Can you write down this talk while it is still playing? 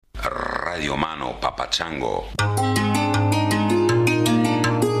Radio Mano Papachango.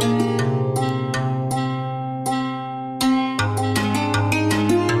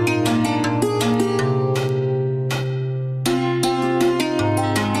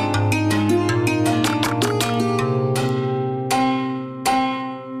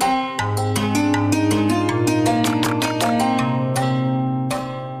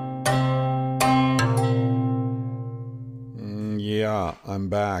 I'm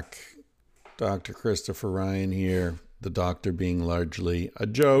back. Dr. Christopher Ryan here. The doctor being largely a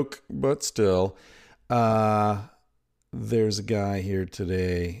joke, but still. There's a guy here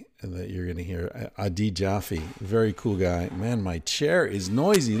today that you're going to hear. Adi Jaffe. Very cool guy. Man, my chair is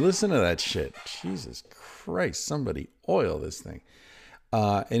noisy. Listen to that shit. Jesus Christ. Somebody oil this thing.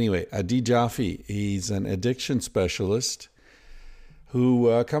 Anyway, Adi Jaffe. He's an addiction specialist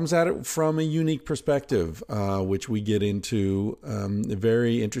who comes at it from a unique perspective, which we get into. A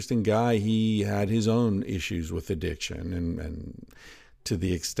very interesting guy. He had his own issues with addiction, and to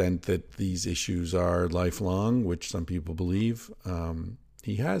the extent that these issues are lifelong, which some people believe,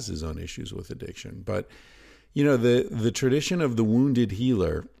 he has his own issues with addiction. But, you know, the tradition of the wounded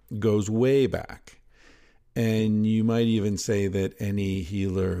healer goes way back. And you might even say that any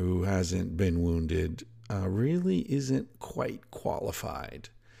healer who hasn't been wounded really isn't quite qualified.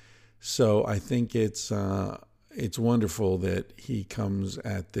 So I think it's wonderful that he comes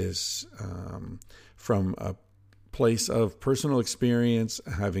at this from a place of personal experience,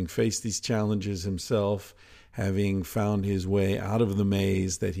 having faced these challenges himself, having found his way out of the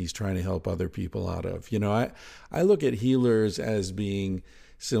maze that he's trying to help other people out of. You know, I look at healers as being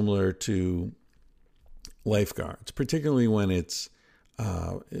similar to lifeguards, particularly when it's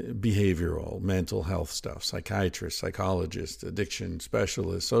behavioral, mental health stuff, psychiatrists, psychologists, addiction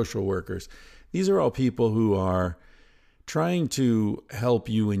specialists, social workers. These are all people who are trying to help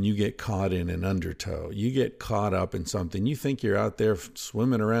you when you get caught in an undertow. You get caught up in something. You think you're out there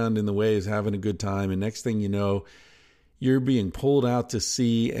swimming around in the waves, having a good time, and next thing you know, you're being pulled out to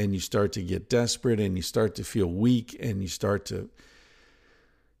sea, and you start to get desperate, and you start to feel weak, and you start to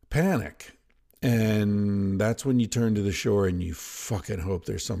panic. And that's when you turn to the shore and you fucking hope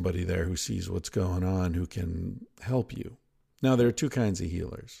there's somebody there who sees what's going on, who can help you. Now, there are two kinds of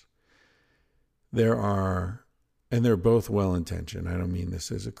healers. And they're both well-intentioned. I don't mean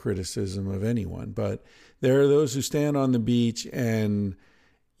this as a criticism of anyone, but there are those who stand on the beach and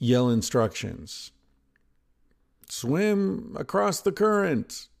yell instructions. Swim across the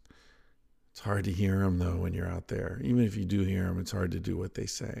current. It's hard to hear them, though, when you're out there. Even if you do hear them, it's hard to do what they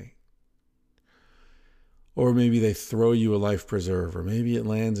say. Or maybe they throw you a life preserver. Maybe it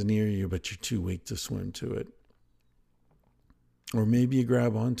lands near you, but you're too weak to swim to it. Or maybe you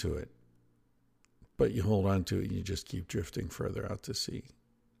grab onto it, but you hold on to it and you just keep drifting further out to sea.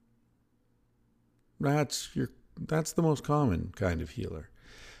 That's the most common kind of healer.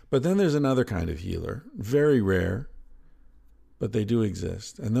 But then there's another kind of healer, very rare, but they do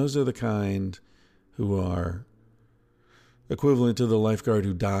exist. And those are the kind who are equivalent to the lifeguard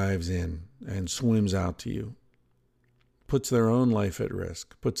who dives in and swims out to you, puts their own life at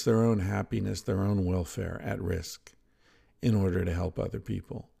risk, puts their own happiness, their own welfare at risk in order to help other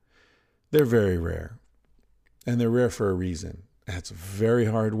people. They're very rare, and they're rare for a reason. That's very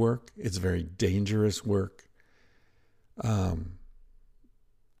hard work. It's very dangerous work.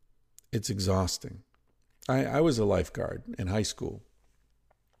 It's exhausting. I was a lifeguard in high school,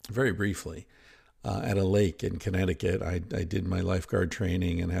 very briefly. At a lake in Connecticut. I did my lifeguard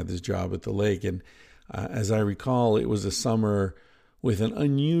training and had this job at the lake. And as I recall, it was a summer with an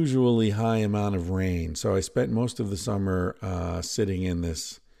unusually high amount of rain. So I spent most of the summer sitting in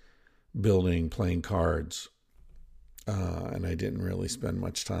this building playing cards. And I didn't really spend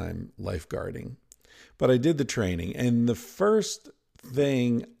much time lifeguarding. But I did the training. And the first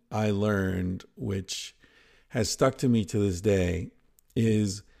thing I learned, which has stuck to me to this day,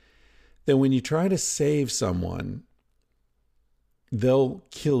 is that when you try to save someone, they'll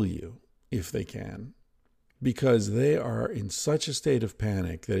kill you if they can, because they are in such a state of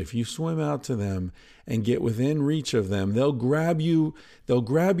panic that if you swim out to them and get within reach of them, they'll grab you, they'll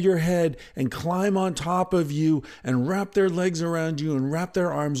grab your head and climb on top of you and wrap their legs around you and wrap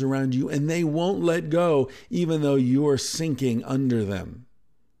their arms around you, and they won't let go even though you are sinking under them.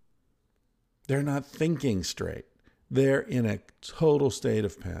 They're not thinking straight. They're in a total state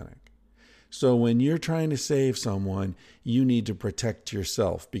of panic. So when you're trying to save someone, you need to protect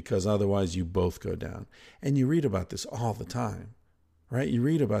yourself, because otherwise you both go down. And you read about this all the time, right? You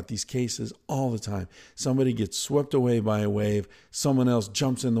read about these cases all the time. Somebody gets swept away by a wave, someone else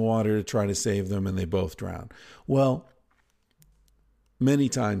jumps in the water to try to save them, and they both drown. Well, many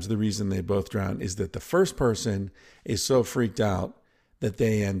times the reason they both drown is that the first person is so freaked out that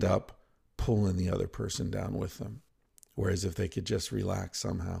they end up pulling the other person down with them. Whereas if they could just relax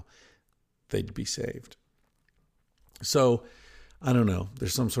somehow, they'd be saved. So, I don't know.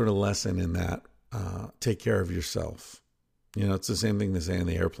 There's some sort of lesson in that. Take care of yourself. You know, it's the same thing they say in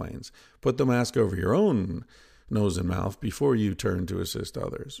the airplanes. Put the mask over your own nose and mouth before you turn to assist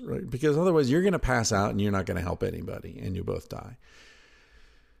others, right? Because otherwise you're going to pass out and you're not going to help anybody and you both die.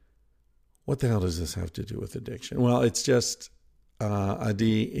 What the hell does this have to do with addiction? Well, it's just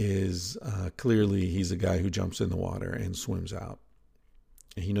Adi is clearly he's a guy who jumps in the water and swims out.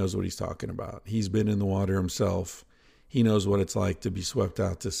 He knows what he's talking about. He's been in the water himself. He knows what it's like to be swept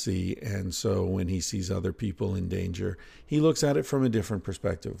out to sea. And so when he sees other people in danger, he looks at it from a different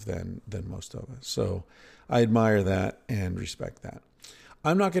perspective than most of us. So I admire that and respect that.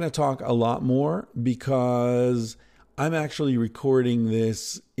 I'm not going to talk a lot more because I'm actually recording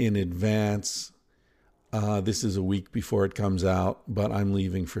this in advance. This is a week before it comes out, but I'm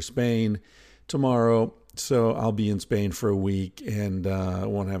leaving for Spain tomorrow. So I'll be in Spain for a week and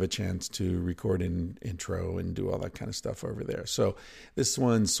won't have a chance to record an intro and do all that kind of stuff over there. So this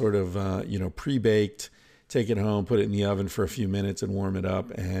one's sort of, pre-baked. Take it home, put it in the oven for a few minutes and warm it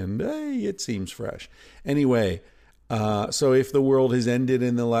up. And hey, it seems fresh. Anyway, so if the world has ended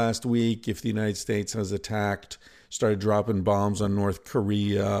in the last week, if the United States has started dropping bombs on North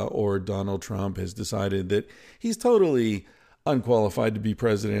Korea, or Donald Trump has decided that he's totally unqualified to be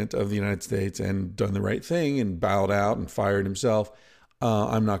president of the United States and done the right thing and bowed out and fired himself,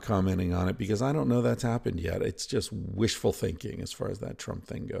 I'm not commenting on it because I don't know that's happened yet. It's just wishful thinking as far as that Trump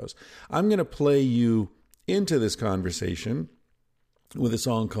thing goes. I'm going to play you into this conversation with a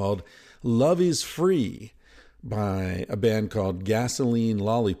song called Love is Free by a band called Gasoline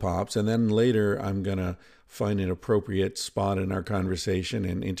Lollipops. And then later I'm going to find an appropriate spot in our conversation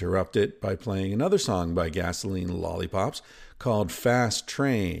and interrupt it by playing another song by Gasoline Lollipops called Fast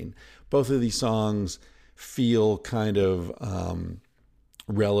Train. Both of these songs feel kind of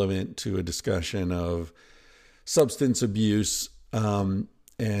relevant to a discussion of substance abuse, and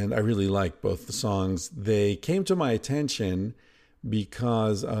I really like both the songs. They came to my attention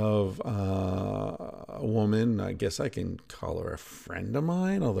because of a woman, I guess I can call her a friend of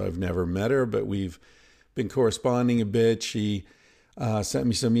mine, although I've never met her, but we've been corresponding a bit. She sent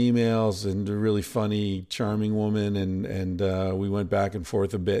me some emails, and a really funny, charming woman, and we went back and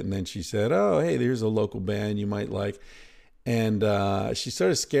forth a bit, and then she said, oh, hey, there's a local band you might like. And she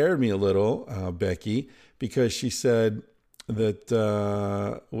sort of scared me a little, Becky, because she said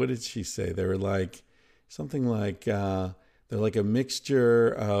that, what did she say? They were like, something like, they're like a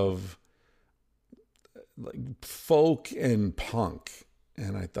mixture of like folk and punk.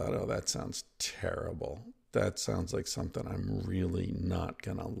 And I thought, oh, that sounds terrible. That sounds like something I'm really not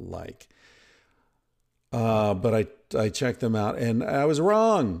going to like. But I checked them out and I was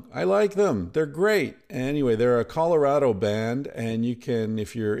wrong. I like them. They're great. Anyway, they're a Colorado band, and you can,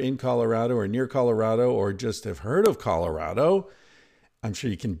 if you're in Colorado or near Colorado or just have heard of Colorado, I'm sure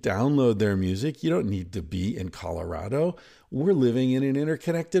you can download their music. You don't need to be in Colorado. We're living in an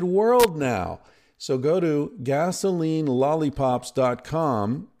interconnected world now. So go to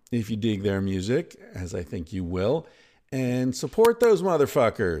gasolinelollipops.com if you dig their music, as I think you will, and support those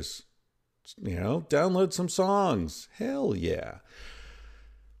motherfuckers. You know, download some songs. Hell yeah.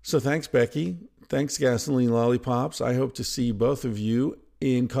 So thanks, Becky. Thanks, Gasoline Lollipops. I hope to see both of you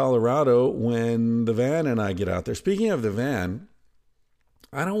in Colorado when the van and I get out there. Speaking of the van,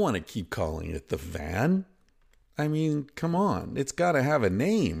 I don't want to keep calling it the van. I mean, come on. It's got to have a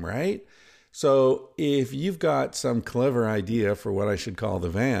name, right? So if you've got some clever idea for what I should call the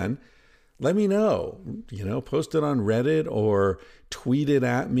van, let me know. You know, post it on Reddit or tweet it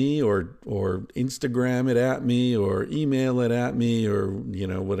at me or Instagram it at me or email it at me or, you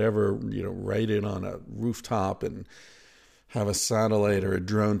know, whatever, you know, write it on a rooftop and have a satellite or a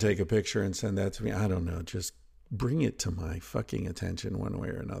drone take a picture and send that to me. I don't know. Just bring it to my fucking attention one way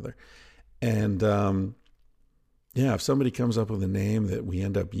or another. And, yeah, if somebody comes up with a name that we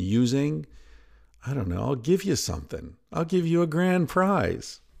end up using, I don't know, I'll give you something. I'll give you a grand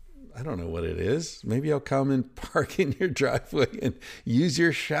prize. I don't know what it is. Maybe I'll come and park in your driveway and use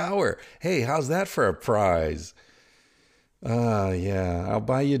your shower. Hey, how's that for a prize? Yeah, I'll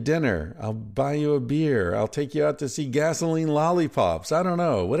buy you dinner. I'll buy you a beer. I'll take you out to see Gasoline Lollipops. I don't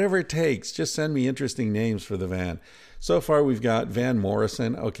know, whatever it takes. Just send me interesting names for the van. So far, we've got Van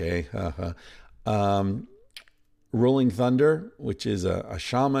Morrison. Okay. Rolling Thunder, which is a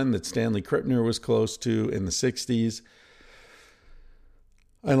shaman that Stanley Krippner was close to in the 60s.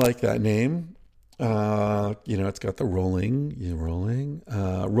 I like that name. It's got the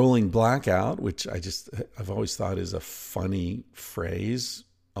rolling blackout, which I've always thought is a funny phrase,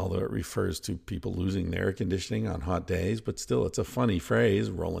 although it refers to people losing their air conditioning on hot days, but still it's a funny phrase,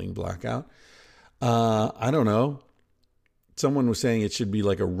 rolling blackout. I don't know. Someone was saying it should be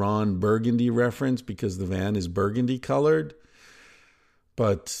like a Ron Burgundy reference because the van is burgundy colored.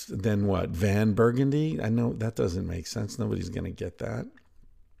 But then what? Van Burgundy? I know that doesn't make sense. Nobody's going to get that.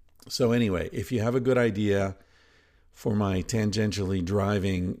 So anyway, if you have a good idea for my tangentially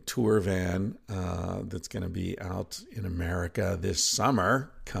driving tour van that's going to be out in America this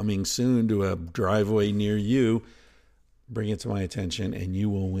summer, coming soon to a driveway near you, bring it to my attention and you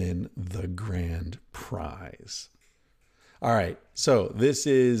will win the grand prize. All right, so this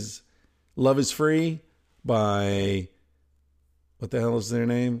is Love is Free by, what the hell is their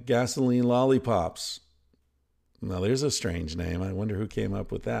name? Gasoline Lollipops. Now, there's a strange name. I wonder who came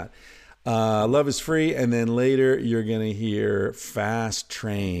up with that. Love is Free, and then later you're going to hear Fast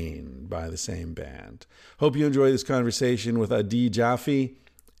Train by the same band. Hope you enjoy this conversation with Adi Jaffe,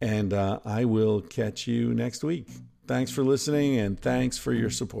 and I will catch you next week. Thanks for listening, and thanks for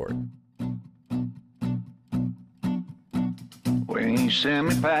your support. When you sent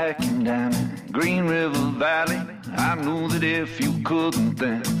me packing down Green River Valley, I knew that if you couldn't,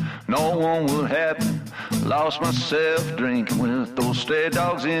 then no one would happen. Lost myself drinking with those stray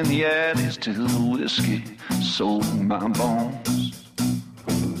dogs in the alleys till the whiskey sold my bones.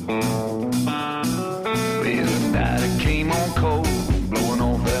 Well, the night it came on cold, blowing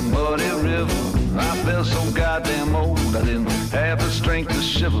off that muddy river. I felt so goddamn old, I didn't have the strength to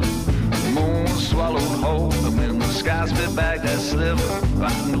shiver. The moon swallowed whole, and when the sky spit back that sliver,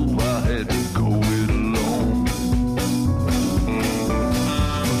 I knew I had to go it alone.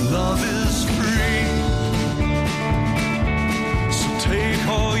 Love is free, so take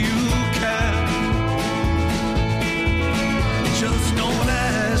all you can. Just don't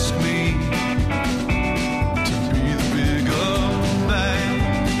ask me to be the bigger man.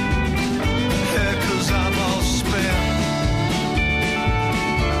 Yeah, 'cause I'm all spent.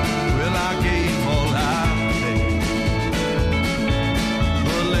 Well, I gave all I had,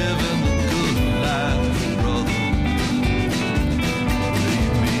 but living the good life, brother,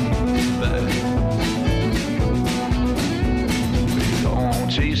 leave me back. Go on,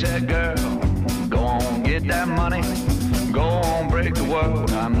 chase that girl. Go on, get that money. Go on, break the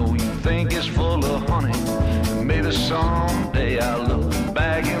world. I know you think it's full of honey. Maybe someday I'll look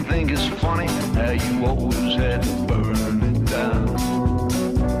back and think it's funny how you always had to burn it down.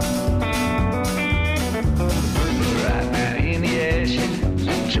 Right now in the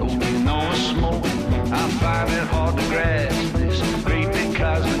ashes, choking on the smoke, I find it hard to grasp this great big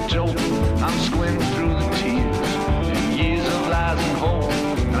cosmic joke. I'm squinting through the tears and years of lies and hope,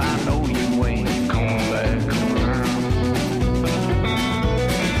 and I know you ain't coming back around.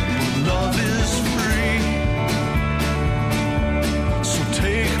 Love is free, so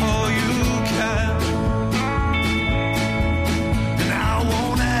take all you can.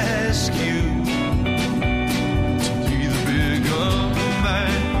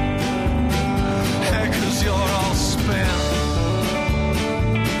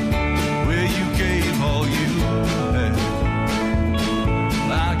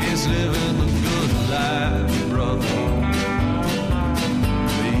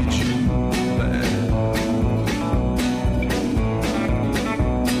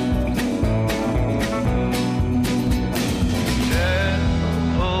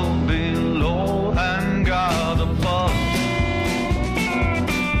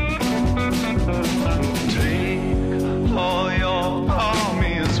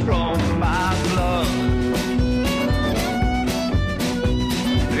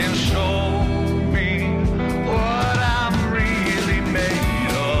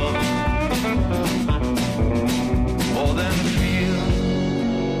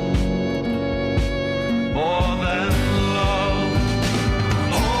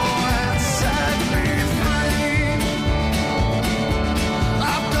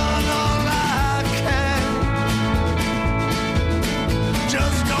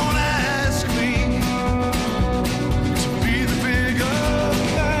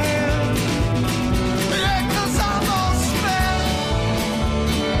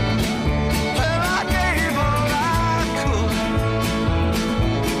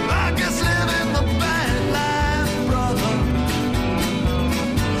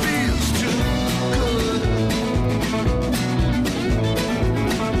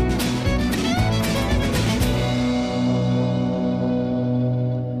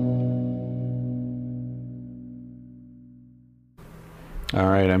 All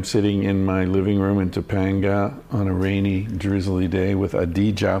right, I'm sitting in my living room in Topanga on a rainy, drizzly day with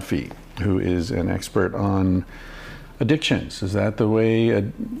Adi Jaffe, who is an expert on addictions. Is that the way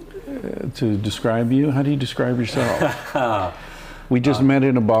to describe you? How do you describe yourself? We just met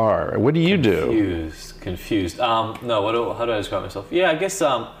in a bar. What do you do? Confused. How do I describe myself? Yeah, I guess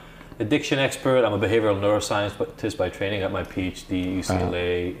addiction expert. I'm a behavioral neuroscientist by training. I got my PhD at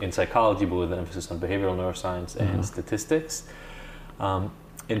UCLA in psychology, but with an emphasis on behavioral neuroscience and statistics.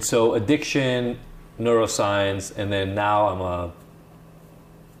 And so addiction, neuroscience, and then now I'm a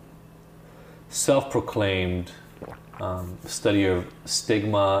self-proclaimed studier of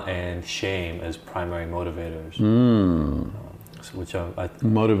stigma and shame as primary motivators.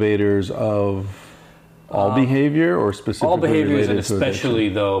 Motivators of all behavior or specifically all behaviors, related and especially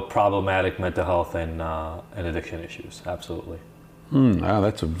to though problematic mental health and addiction issues. Absolutely.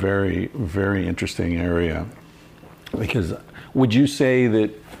 That's a very, very interesting area. Because would you say that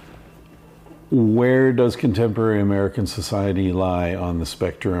where does contemporary American society lie on the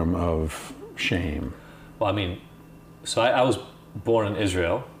spectrum of shame? Well, I mean, so I was born in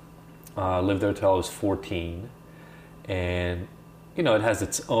Israel, lived there till I was 14, and it has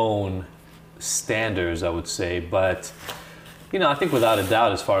its own standards, I would say, but I think without a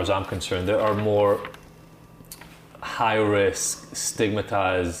doubt, as far as I'm concerned, there are more high-risk,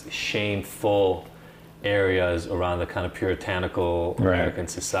 stigmatized, shameful areas around the kind of puritanical American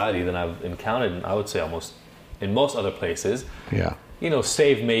society than I've encountered, I would say, almost in most other places. Yeah.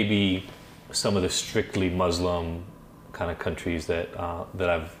 Save maybe some of the strictly Muslim kind of countries that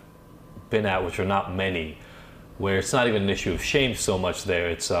I've been at, which are not many, where it's not even an issue of shame so much there.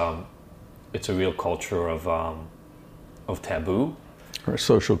 It's a real culture of taboo or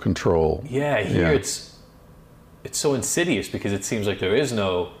social control. Yeah, here it's so insidious because it seems like there is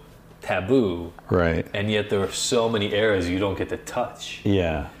no taboo, right? And yet there are so many areas you don't get to touch.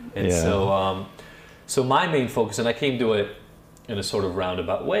 Yeah, and so my main focus, and I came to it in a sort of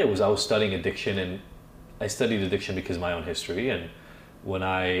roundabout way, was I was studying addiction, and I studied addiction because of my own history. And when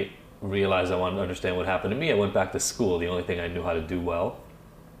I realized I wanted to understand what happened to me, I went back to school, the only thing I knew how to do well,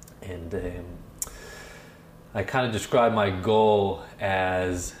 and I kind of described my goal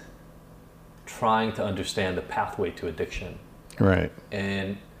as trying to understand the pathway to addiction. Right.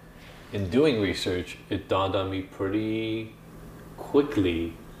 And in doing research, it dawned on me pretty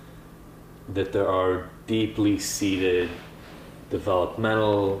quickly that there are deeply seated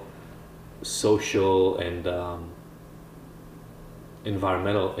developmental, social, and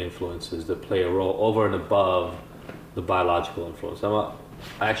environmental influences that play a role over and above the biological influence. I'm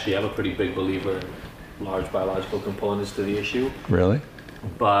a pretty big believer in large biological components to the issue. Really?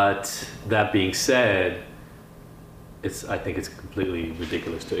 But that being said, I think it's completely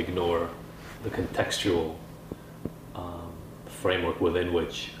ridiculous to ignore the contextual framework within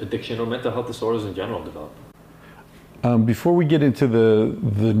which addiction or mental health disorders in general develop. Before we get into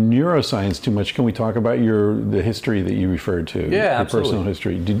the neuroscience too much, can we talk about the history that you referred to? Yeah, your absolutely. Personal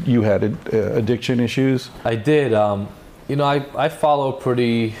history. Did you had addiction issues? I did. I follow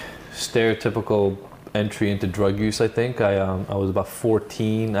pretty stereotypical entry into drug use. I think I was about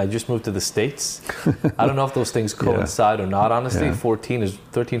 14. I just moved to the States. I don't know if those things coincide or not, honestly. Yeah. 14 is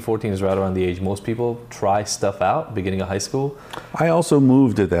right around the age most people try stuff out, beginning of high school. I also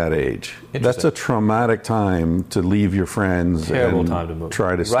moved at that age. That's a traumatic time to leave your friends. Terrible time to move.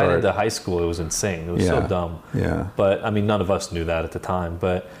 Try to start. Right into high school, it was insane. It was so dumb. Yeah. But none of us knew that at the time.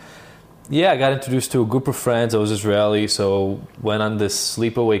 But yeah, I got introduced to a group of friends. I was Israeli, so went on this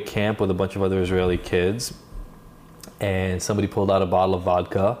sleepaway camp with a bunch of other Israeli kids, and somebody pulled out a bottle of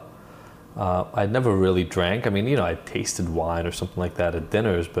vodka. I'd never really drank. I tasted wine or something like that at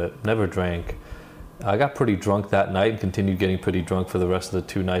dinners, but never drank. I got pretty drunk that night and continued getting pretty drunk for the rest of the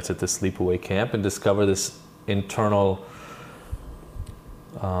 2 nights at the sleepaway camp, and discovered this internal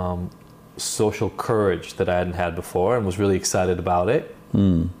social courage that I hadn't had before, and was really excited about it.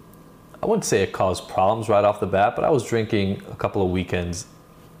 I wouldn't say it caused problems right off the bat, but I was drinking a couple of weekends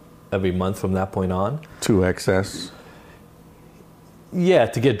every month from that point on. To excess? Yeah,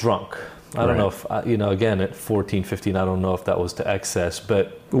 to get drunk. I don't know if, again, at 14, 15, I don't know if that was to excess,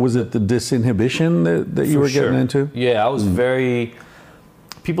 but... Was it the disinhibition that you were getting into? Yeah, I was very...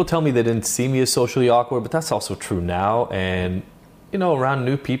 People tell me they didn't see me as socially awkward, but that's also true now. And, around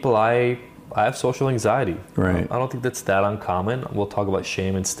new people, I have social anxiety. Right. I don't think that's that uncommon. We'll talk about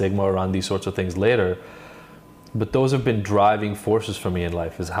shame and stigma around these sorts of things later. But those have been driving forces for me in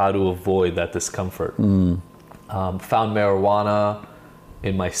life, is how to avoid that discomfort. Found marijuana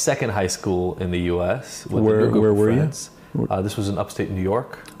in my second high school in the U.S. with a new group of friends. This was in upstate New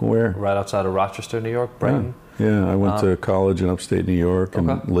York. Where? Right outside of Rochester, New York, Brighton. Yeah, I went to college in upstate New York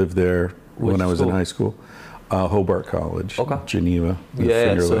and lived there when I was in high school. Hobart College, Geneva.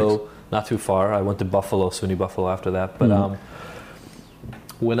 Yeah, so not too far. I went to Buffalo, SUNY Buffalo after that. But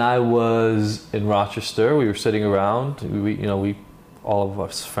when I was in Rochester, we were sitting around. We all of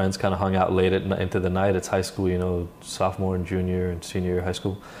us friends kind of hung out late into the night. It's high school, sophomore and junior and senior year high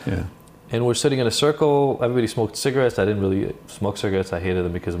school. Yeah. And we're sitting in a circle. Everybody smoked cigarettes. I didn't really smoke cigarettes. I hated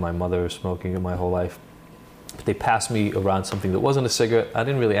them because of my mother smoking it my whole life. But they passed me around something that wasn't a cigarette. I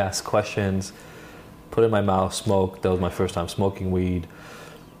didn't really ask questions. Put it in my mouth, smoked. That was my first time smoking weed.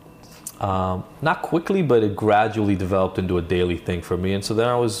 Not quickly, but it gradually developed into a daily thing for me. And so then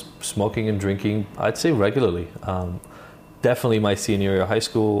I was smoking and drinking, I'd say regularly. Definitely my senior year of high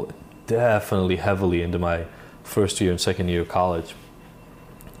school, definitely heavily into my first year and second year of college.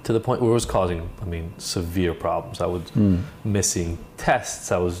 To the point where it was causing, severe problems. I was missing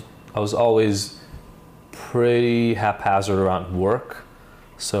tests. I was always pretty haphazard around work.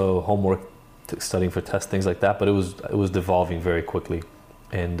 So homework, studying for tests, things like that. But it was devolving very quickly.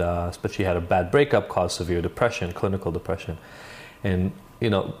 And especially had a bad breakup, caused severe depression, clinical depression. And,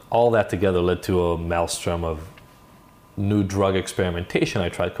 all that together led to a maelstrom of new drug experimentation. I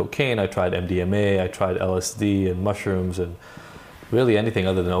tried cocaine, I tried MDMA, I tried LSD and mushrooms and really anything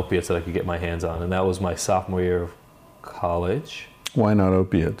other than opiates that I could get my hands on. And that was my sophomore year of college. Why not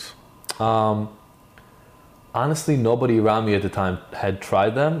opiates? Honestly, nobody around me at the time had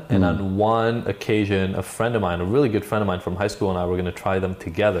tried them. And on one occasion, a friend of mine, a really good friend of mine from high school, and I were going to try them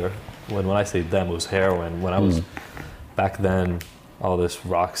together. When I say them, it was heroin. When I was back then, all this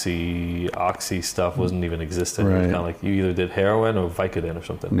Roxy, Oxy stuff wasn't even existent. Right. It was kind of like you either did heroin or Vicodin or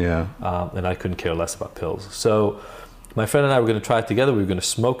something. Yeah. And I couldn't care less about pills. So my friend and I were going to try it together. We were going to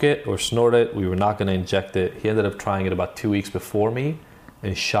smoke it or snort it. We were not going to inject it. He ended up trying it about 2 weeks before me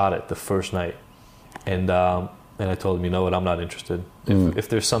and shot it the first night. And I told him, you know what, I'm not interested. If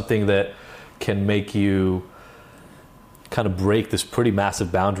there's something that can make you kind of break this pretty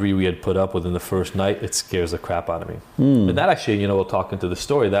massive boundary we had put up within the first night, it scares the crap out of me. And that actually, we'll talk into the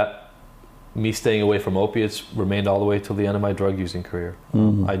story, that me staying away from opiates remained all the way till the end of my drug using career.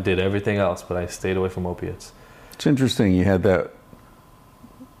 I did everything else, but I stayed away from opiates. It's interesting you had that,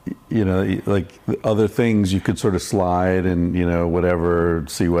 like other things you could sort of slide and, whatever,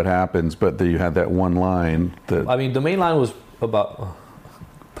 see what happens, but you had that one line that... the main line was about,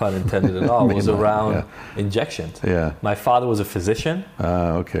 pun intended at all, was around injections. Yeah. My father was a physician.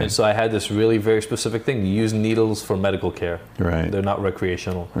 Okay. And so I had this really very specific thing. You use needles for medical care. Right. They're not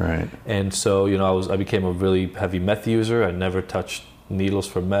recreational. Right. And so, I became a really heavy meth user. I never touched needles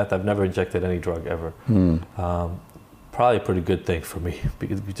for meth. I've never injected any drug ever. Probably a pretty good thing for me,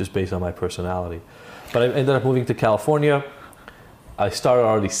 because just based on my personality. But I ended up moving to California. I started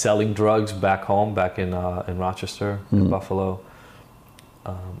already selling drugs back home, back in Rochester, in Buffalo.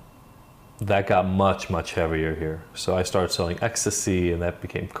 That got much, much heavier here. So I started selling ecstasy, and that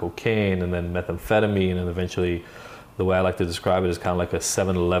became cocaine, and then methamphetamine, and eventually, the way I like to describe it is kind of like a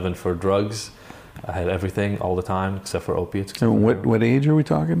 7-Eleven for drugs. I had everything all the time except for opiates. And what age are we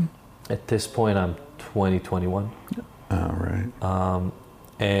talking? At this point, I'm 21. Oh, right.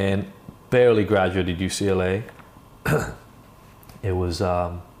 And barely graduated UCLA. It was,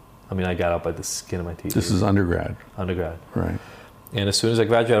 I got out by the skin of my teeth. This is undergrad. Undergrad. Right. And as soon as I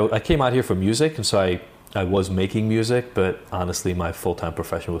graduated, I came out here for music, and so I was making music, but honestly, my full-time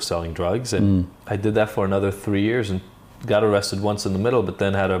profession was selling drugs. And I did that for another 3 years and got arrested once in the middle, but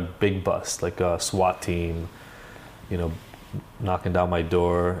then had a big bust, like a SWAT team, knocking down my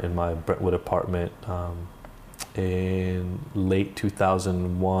door in my Brentwood apartment. In late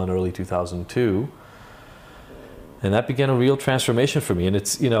 2001, early 2002. And that began a real transformation for me. And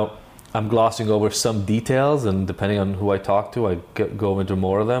it's, I'm glossing over some details, and depending on who I talk to, I go into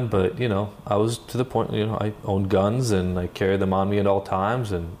more of them. But, I was to the point, I owned guns and I carried them on me at all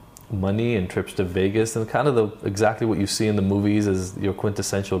times, and money and trips to Vegas, and kind of exactly what you see in the movies as your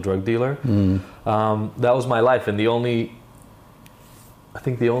quintessential drug dealer. That was my life. And the only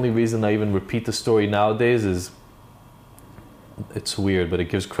reason I even repeat the story nowadays is, it's weird, but it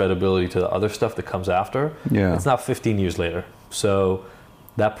gives credibility to the other stuff that comes after. Yeah. It's now 15 years later. So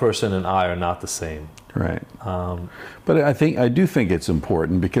that person and I are not the same. Right. But I do think it's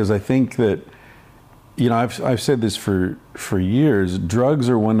important, because I think that, I've said this for years, drugs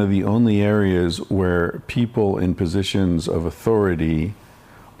are one of the only areas where people in positions of authority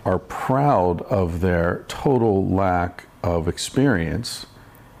are proud of their total lack of experience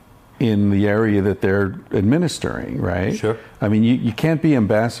in the area that they're administering, right? Sure. I mean, you can't be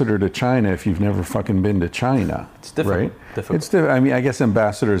ambassador to China if you've never fucking been to China. It's difficult. Right? Difficult. I mean, I guess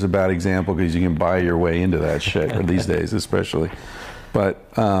ambassador is a bad example because you can buy your way into that shit, or these days especially.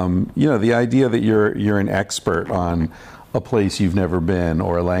 But the idea that you're an expert on a place you've never been,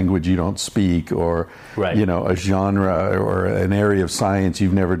 or a language you don't speak, or right. A genre or an area of science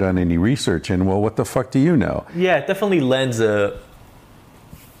you've never done any research in. Well, what the fuck do you know? Yeah, it definitely lends a.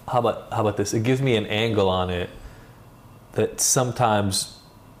 How about this? It gives me an angle on it that sometimes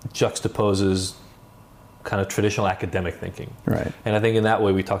juxtaposes kind of traditional academic thinking. Right. And I think in that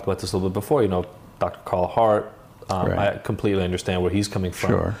way, we talked about this a little bit before. Dr. Carl Hart. Right. I completely understand where he's coming from.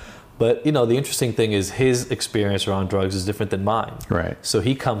 Sure. But, the interesting thing is his experience around drugs is different than mine. Right. So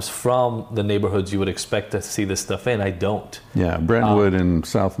he comes from the neighborhoods you would expect to see this stuff in. I don't. Yeah, Brentwood and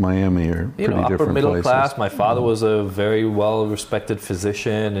South Miami are pretty different upper middle places. class. My father was a very well-respected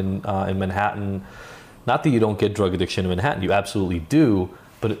physician in Manhattan. Not that you don't get drug addiction in Manhattan. You absolutely do.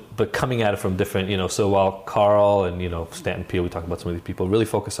 But coming at it from different, so while Carl and, Stanton Peele, we talk about some of these people, really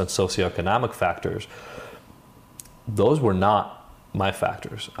focus on socioeconomic factors, those were not my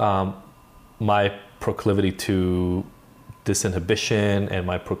factors. My proclivity to disinhibition and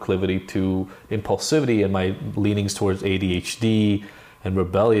my proclivity to impulsivity and my leanings towards ADHD and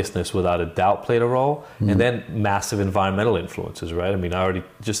rebelliousness without a doubt played a role. And then massive environmental influences, right? I mean, I already,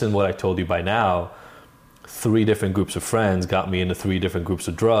 just in what I told you by now, 3 different groups of friends got me into 3 different groups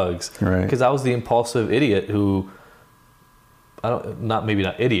of drugs. Right. Because I was the impulsive idiot who, not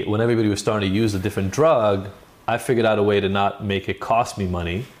idiot, when everybody was starting to use a different drug, I figured out a way to not make it cost me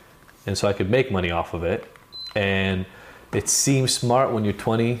money, and so I could make money off of it. And it seems smart when you're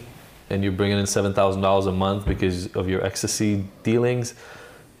 20 and you're bringing in $7,000 a month because of your ecstasy dealings,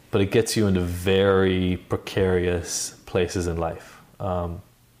 but it gets you into very precarious places in life. What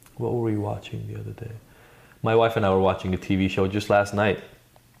were we watching the other day? My wife and I were watching a TV show just last night,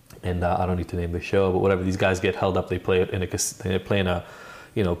 and I don't need to name the show, but whatever. These guys get held up. They play in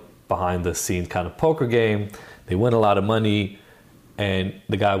a behind the scenes kind of poker game. They win a lot of money, and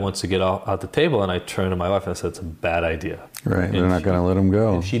the guy wants to get out the table, and I turned to my wife and I said, it's a bad idea. Right, they're not going to let him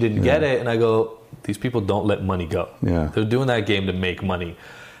go. And she didn't get it, and I go, these people don't let money go. Yeah. They're doing that game to make money.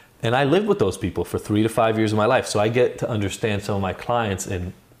 And I lived with those people for 3 to 5 years of my life, so I get to understand some of my clients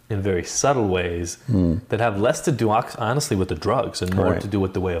in very subtle ways that have less to do, honestly, with the drugs and more to do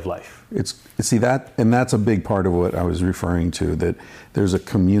with the way of life. That's a big part of what I was referring to, that there's a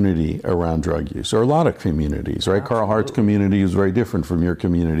community around drug use, or a lot of communities, right? Absolutely. Carl Hart's community is very different from your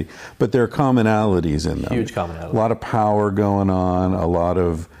community, but there are commonalities in them. Huge commonalities. A lot of power going on, a lot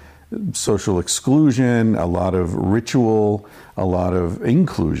of social exclusion, a lot of ritual, a lot of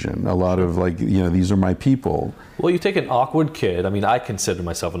inclusion, a lot of these are my people. Well, you take an awkward kid. I mean, I consider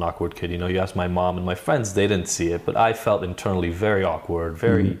myself an awkward kid. You ask my mom and my friends, they didn't see it, but I felt internally very awkward,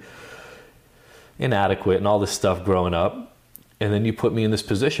 very inadequate and all this stuff growing up. And then you put me in this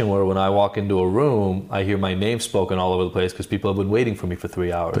position where when I walk into a room, I hear my name spoken all over the place because people have been waiting for me for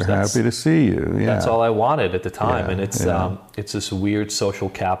 3 hours. They're happy to see you. Yeah. That's all I wanted at the time. Yeah, and it's this weird social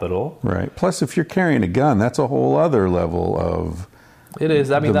capital. Right. Plus, if you're carrying a gun, that's a whole other level of It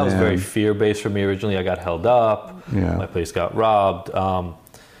is. I mean, that was demand. very fear-based for me originally. I got held up. Yeah. My place got robbed.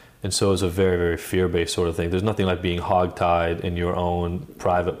 And so it was a very, very fear-based sort of thing. There's nothing like being hogtied in your own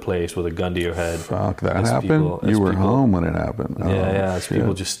private place with a gun to your head. Fuck, that happened? You were home when it happened. As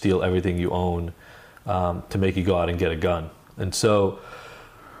people just steal everything you own to make you go out and get a gun. And so,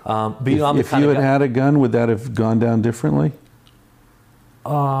 if you had a gun, would that have gone down differently?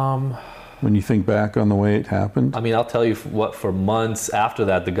 When you think back on the way it happened? I mean, I'll tell you for months after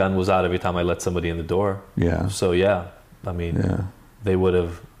that, the gun was out every time I let somebody in the door. Yeah. So, they would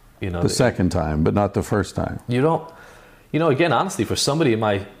have, the second time, but not the first time. You don't, again, honestly, for somebody in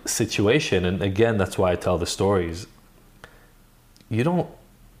my situation, and again, that's why I tell the stories, you don't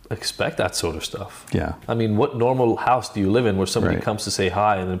expect that sort of stuff. Yeah. I mean, what normal house do you live in where somebody comes to say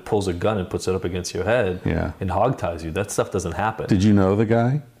hi and then pulls a gun and puts it up against your head and hogties you? That stuff doesn't happen. Did you know the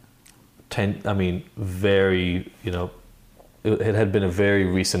guy? Very, it had been a very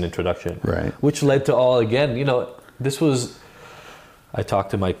recent introduction. Right. Which led to this was, I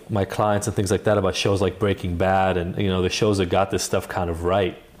talked to my clients and things like that about shows like Breaking Bad and, the shows that got this stuff kind of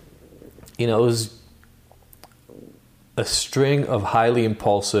right. It was a string of highly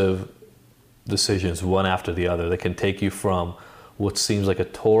impulsive decisions, one after the other, that can take you from what seems like a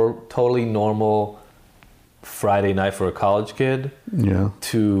totally normal Friday night for a college kid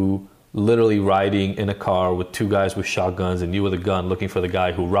to literally riding in a car with 2 guys with shotguns and you with a gun looking for the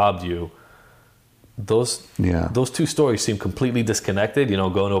guy who robbed you those two stories seem completely disconnected.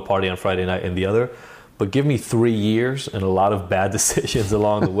 Going to a party on Friday night and the other. But give me 3 years and a lot of bad decisions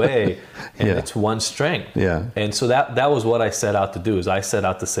along the way, and it's one strength. Yeah. And so that was what I set out to do. Is I set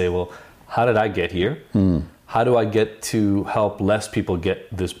out to say, well, how did I get here? How do I get to help less people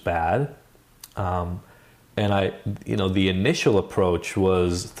get this bad? And the initial approach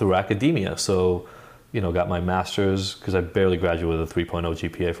was through academia. So, got my master's because I barely graduated with a 3.0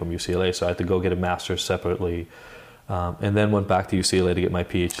 GPA from UCLA. So I had to go get a master's separately. And then went back to UCLA to get my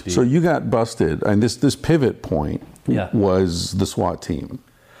PhD. So you got busted, and this pivot point was the SWAT team.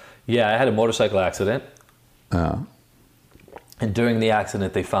 Yeah, I had a motorcycle accident. And during the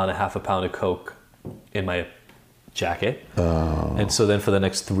accident, they found a half a pound of coke in my jacket. And so then for the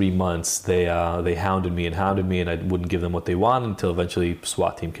next 3 months, they hounded me, and I wouldn't give them what they wanted until eventually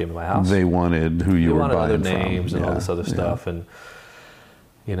SWAT team came to my house. They wanted who you were buying other from. names and all this other stuff. And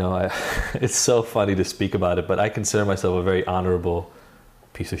it's so funny to speak about it, but I consider myself a very honorable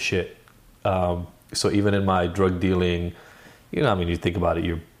piece of shit. So even in my drug dealing, you think about it,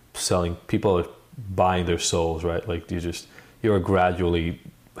 you're selling, people are buying their souls, right? Like you're gradually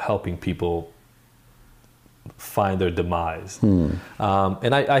helping people find their demise. And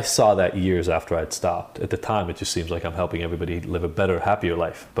I saw that years after I'd stopped. At the time, it just seems like I'm helping everybody live a better, happier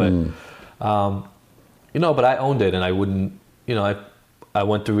life. But, but I owned it, and I wouldn't, I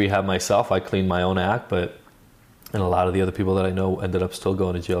went to rehab myself. I cleaned my own act, and a lot of the other people that I know ended up still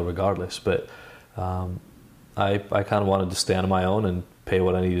going to jail regardless. But I kind of wanted to stand on my own and pay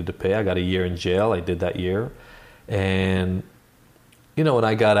what I needed to pay. I got a year in jail. I did that year. And, when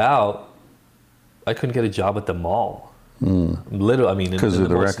I got out, I couldn't get a job at the mall. Literally, because of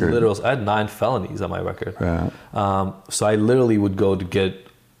the record. I had 9 felonies on my record. Right. So I literally would go to get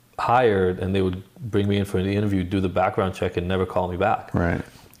hired, and they would bring me in for an interview, do the background check, and never call me back. Right.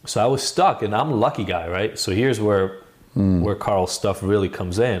 So I was stuck, and I'm a lucky guy, right? So here's where Carl's stuff really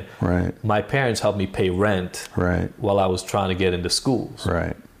comes in. Right. My parents helped me pay rent. Right. While I was trying to get into schools.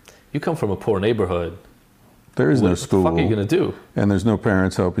 Right. You come from a poor neighborhood. There is no school. What the fuck are you going to do? And there's no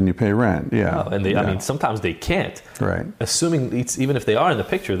parents helping you pay rent. Yeah. No, and sometimes they can't. Right. Assuming even if they are in the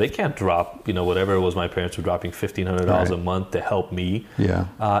picture, they can't drop, whatever it was my parents were dropping $1,500 a month to help me. Yeah.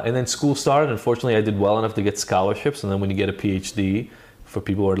 And then school started. Unfortunately, I did well enough to get scholarships. And then when you get a PhD, for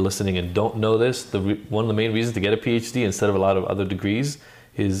people who are listening and don't know this, one of the main reasons to get a PhD instead of a lot of other degrees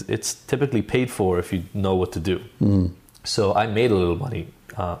is it's typically paid for if you know what to do. So I made a little money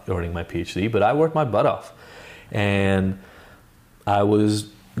earning my PhD, but I worked my butt off. And I was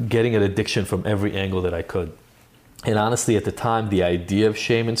getting an addiction from every angle that I could. And honestly, at the time, the idea of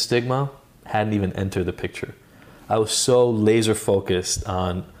shame and stigma hadn't even entered the picture. I was so laser focused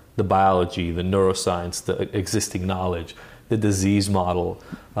on the biology, the neuroscience, the existing knowledge, the disease model.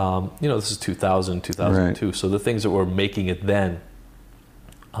 This is 2000, 2002. Right. So the things that were making it then,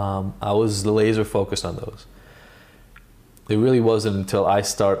 I was laser focused on those. It really wasn't until I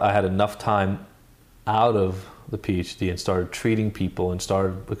had enough time out of the PhD and started treating people and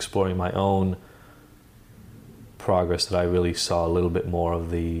started exploring my own progress that I really saw a little bit more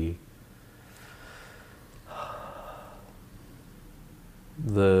of the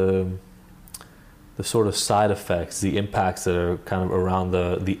sort of side effects, the impacts that are kind of around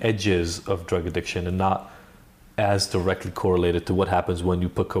the edges of drug addiction, and not as directly correlated to what happens when you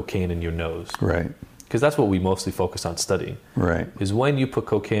put cocaine in your nose. Right. Because that's what we mostly focus on studying. Right. Is when you put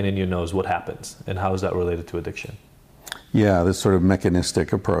cocaine in your nose, what happens? And how is that related to addiction? Yeah, this sort of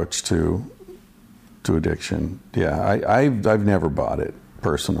mechanistic approach to addiction. Yeah, I've never bought it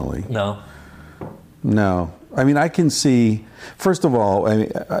personally. No. I mean, I can see, first of all,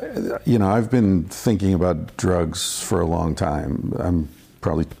 I've been thinking about drugs for a long time. I'm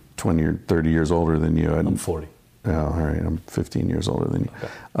probably 20 or 30 years older than you. I'm 40. Oh, all right. I'm 15 years older than you.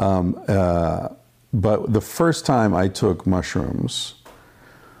 Okay. But the first time I took mushrooms,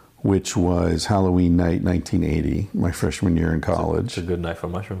 which was Halloween night, 1980, my freshman year in college. It's a good night for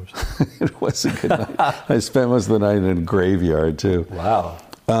mushrooms. It was a good night. I spent most of the night in a graveyard, too. Wow.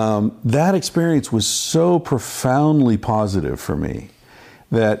 That experience was so profoundly positive for me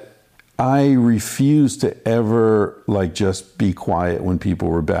that I refused to ever, just be quiet when people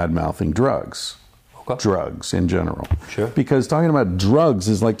were bad-mouthing drugs. Okay. Drugs in general. Sure. Because talking about drugs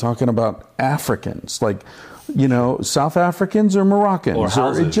is like talking about Africans, South Africans or Moroccans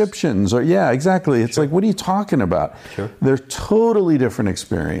or Egyptians yeah, exactly. It's what are you talking about? Sure. They're totally different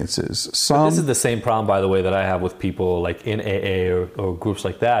experiences. But this is the same problem, by the way, that I have with people in AA or groups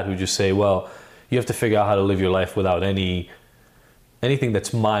like that who just say, well, you have to figure out how to live your life without any anything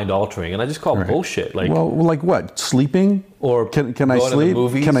that's mind altering, and I just call it bullshit. Like, well, like what? Sleeping? Or can I going to the sleep?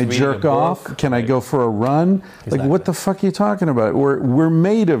 movies, Can I reading jerk a book? off? Can I go for a run? Like, what the fuck are you talking about? We're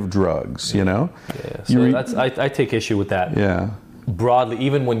made of drugs, you know. Yeah, so I take issue with that. Yeah. Broadly,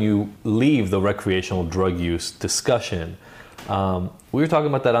 even when you leave the recreational drug use discussion, we were talking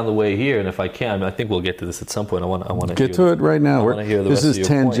about that on the way here, and if I can, I think we'll get to this at some point. I want to get to it right now. This is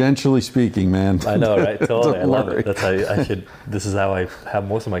tangentially speaking, man. I know, right? Totally, I love worry. it. That's how I should. This is how I have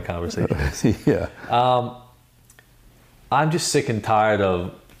most of my conversations. Yeah. I'm just sick and tired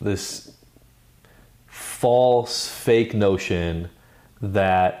of this false, fake notion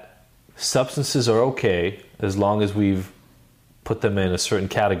that substances are okay as long as we've put them in a certain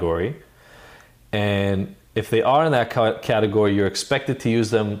category, and if they are in that category, you're expected to use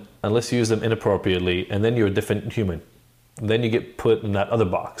them unless you use them inappropriately, and then you're a different human. Then you get put in that other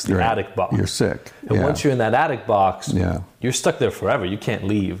box, the addict box. You're sick. And once you're in that addict box, you're stuck there forever. You can't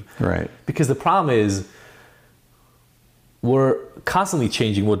leave. Right. Because the problem is we're constantly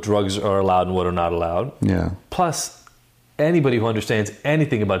changing what drugs are allowed and what are not allowed. Yeah. Plus, anybody who understands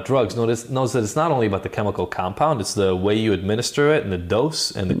anything about drugs knows that it's not only about the chemical compound, it's the way you administer it and the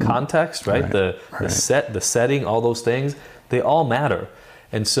dose and the context, right? The setting, all those things, they all matter.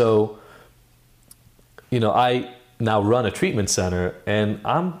 And so, I now run a treatment center, and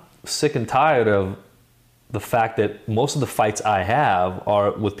I'm sick and tired of the fact that most of the fights I have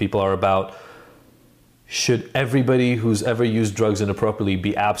with people are about, should everybody who's ever used drugs inappropriately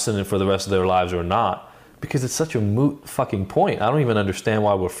be abstinent for the rest of their lives or not? Because it's such a moot fucking point. I don't even understand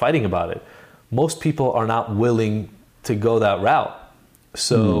why we're fighting about it. Most people are not willing to go that route.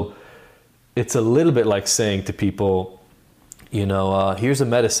 So it's a little bit like saying to people, here's a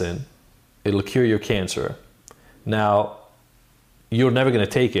medicine. It'll cure your cancer. Now, you're never going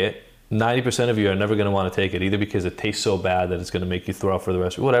to take it. 90% of you are never going to want to take it, either because it tastes so bad that it's going to make you throw up for the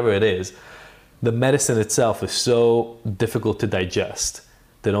rest of it, whatever it is. The medicine itself is so difficult to digest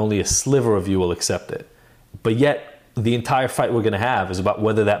that only a sliver of you will accept it. But yet, the entire fight we're going to have is about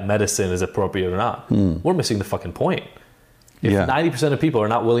whether that medicine is appropriate or not. We're missing the fucking point. If 90% of people are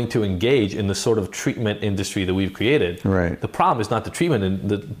not willing to engage in the sort of treatment industry that we've created, the problem is not the treatment,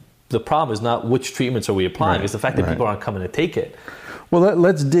 and the problem is not which treatments are we applying. It's the fact that people aren't coming to take it. Well,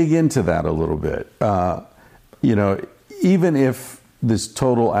 let's dig into that a little bit. Even if this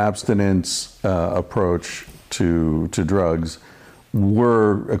total abstinence approach to drugs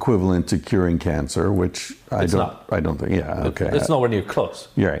were equivalent to curing cancer, which I don't think. Yeah, okay. It's nowhere near close.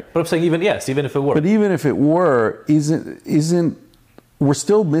 You're right. But I'm saying even if it were. But even if it were, isn't we're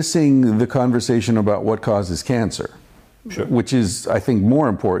still missing the conversation about what causes cancer. Sure. Which is, I think, more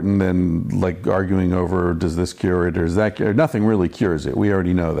important than like arguing over does this cure it or does that cure it. Nothing really cures it. We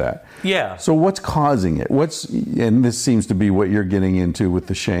already know that. Yeah. So what's causing it? And this seems to be what you're getting into with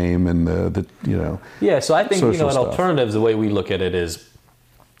the shame and the Yeah. So I think an stuff. alternative, the way we look at it is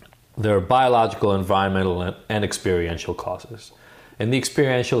there are biological, environmental, and experiential causes. And the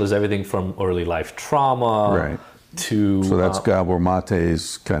experiential is everything from early life trauma to so that's Gabor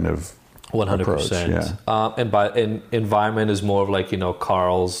Mate's kind of 100%. Approach, and environment is more of like,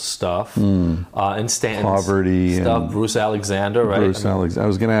 Carl's stuff, and Stanton's poverty stuff, and Bruce Alexander, right? I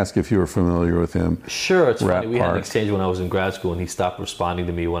was going to ask if you were familiar with him. Sure, it's funny. We had an exchange when I was in grad school, and he stopped responding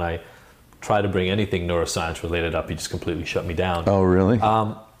to me when I tried to bring anything neuroscience related up. He just completely shut me down. Oh, really?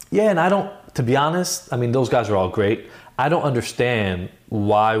 And I don't, to be honest, those guys are all great. I don't understand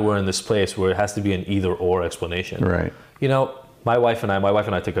why we're in this place where it has to be an either or explanation. Right. My wife and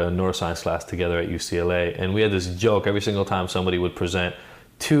I took a neuroscience class together at UCLA, and we had this joke every single time somebody would present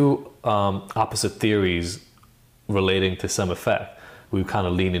two opposite theories relating to some effect. We would kind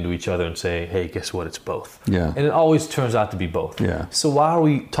of lean into each other and say, hey, guess what? It's both. Yeah. And it always turns out to be both. Yeah. So why are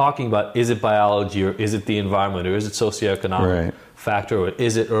we talking about, is it biology or is it the environment or is it socioeconomic factor or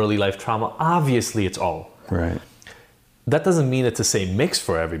is it early life trauma? Obviously, it's all. Right. That doesn't mean it's the same mix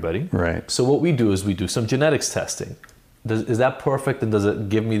for everybody. Right. So what we do is we do some genetics testing. Is that perfect and does it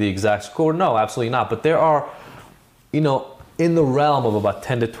give me the exact score? No, absolutely not. But there are, in the realm of about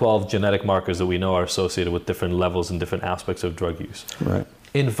 10 to 12 genetic markers that we know are associated with different levels and different aspects of drug use. Right.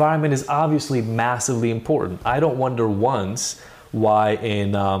 Environment is obviously massively important. I don't wonder once why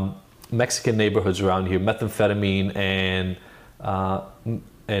in Mexican neighborhoods around here, methamphetamine and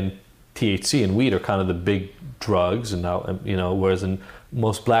THC and weed are kind of the big drugs, and now whereas in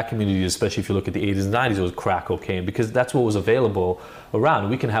most black communities, especially if you look at the 80s and 90s, it was crack cocaine because that's what was available around.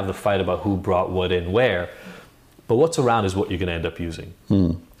 We can have the fight about who brought what in where, but what's around is what you're going to end up using.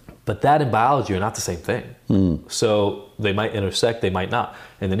 But that and biology are not the same thing. So they might intersect, they might not.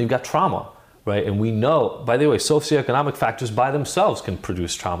 And then you've got trauma. right? And we know, by the way, socioeconomic factors by themselves can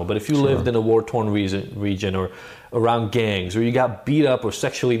produce trauma. But if you lived in a war-torn region or around gangs, or you got beat up or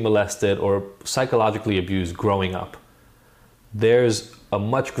sexually molested or psychologically abused growing up, there's a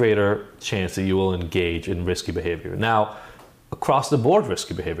much greater chance that you will engage in risky behavior. Now, across the board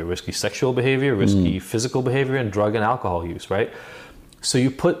risky behavior, risky sexual behavior, risky physical behavior, and drug and alcohol use, right? So you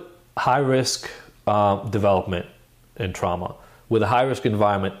put high-risk development and trauma with a high-risk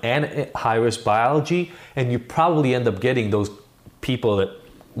environment and high-risk biology, and you probably end up getting those people that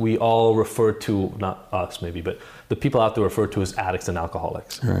we all refer to, not us maybe, but the people out there refer to as addicts and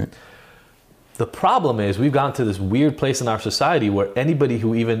alcoholics. Right. The problem is we've gotten to this weird place in our society where anybody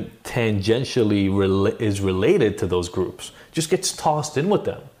who even tangentially is related to those groups just gets tossed in with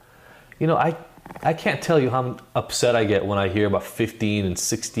them. You know, I can't tell you how upset I get when I hear about 15 and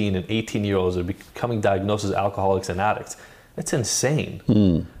 16 and 18-year-olds are becoming diagnosed as alcoholics and addicts. It's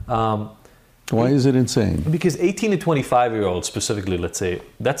insane. Why is it insane? Because 18 to 25-year-olds specifically, let's say,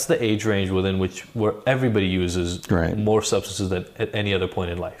 that's the age range where everybody uses more substances than at any other point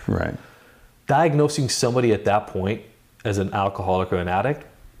in life. Right. Diagnosing somebody at that point as an alcoholic or an addict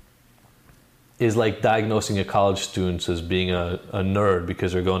is like diagnosing a college student as being a nerd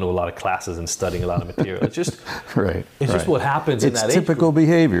because they're going to a lot of classes and studying a lot of material. It's just just what happens in that age group. It's typical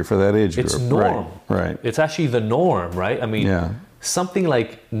behavior for that age group. It's norm. Right. It's actually the norm, right? I mean, something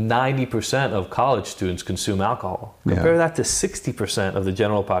like 90% of college students consume alcohol. Compare that to 60% of the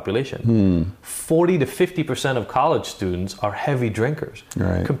general population. 40 to 50% of college students are heavy drinkers,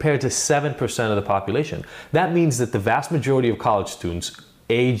 compared to 7% of the population. That means that the vast majority of college students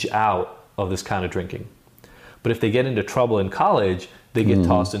age out of this kind of drinking. But if they get into trouble in college, they get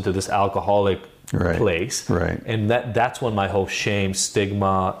tossed into this alcoholic place. Right. And that's when my whole shame,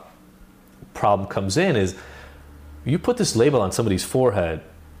 stigma problem comes in is, you put this label on somebody's forehead,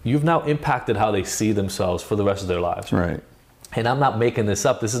 you've now impacted how they see themselves for the rest of their lives. Right. And I'm not making this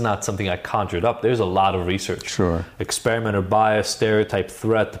up. This is not something I conjured up. There's a lot of research. Sure. Experimenter bias, stereotype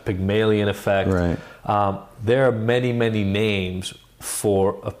threat, the Pygmalion effect. Right. There are many, many names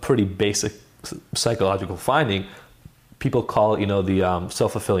for a pretty basic psychological finding. People call it, the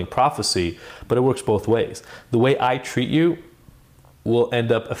self-fulfilling prophecy, but it works both ways. The way I treat you will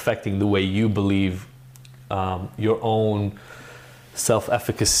end up affecting the way you believe your own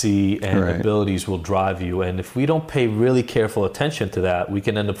self-efficacy and abilities will drive you. And if we don't pay really careful attention to that, we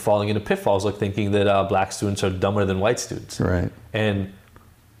can end up falling into pitfalls like thinking that black students are dumber than white students. Right. And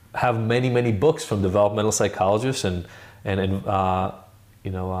have many, many books from developmental psychologists and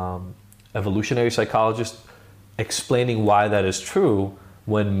evolutionary psychologists explaining why that is true,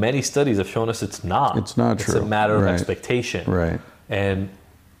 when many studies have shown us it's not. It's not true. It's a matter of expectation. Right. And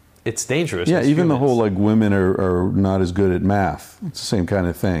it's dangerous. Yeah, even humans. the whole women are not as good at math. It's the same kind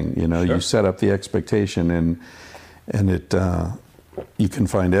of thing. You set up the expectation and it you can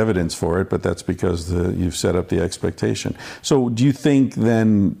find evidence for it, but that's because you've set up the expectation. So do you think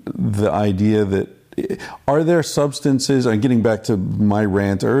then the idea that are there substances, I'm getting back to my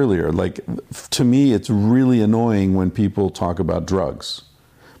rant earlier, to me it's really annoying when people talk about drugs.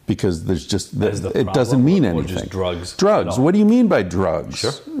 Because there's just it doesn't mean anything. Or just drugs. Drugs. What do you mean by drugs?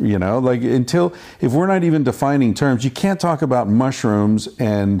 Sure. If we're not even defining terms, you can't talk about mushrooms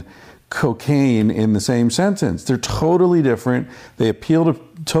and cocaine in the same sentence. They're totally different. They appeal to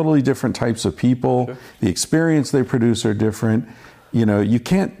totally different types of people. Sure. The experience they produce are different. You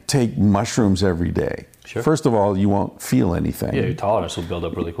can't take mushrooms every day. Sure. First of all, you won't feel anything. Yeah, your tolerance will build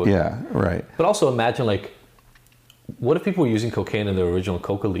up really quickly. Yeah, right. But also imagine what if people were using cocaine in their original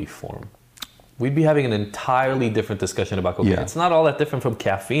coca leaf form? We'd be having an entirely different discussion about cocaine. Yeah. It's not all that different from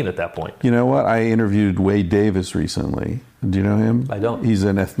caffeine at that point. You know what? I interviewed Wade Davis recently. Do you know him? I don't. He's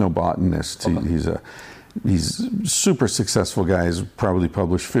an ethnobotanist. Okay. He's a super successful guy. He's probably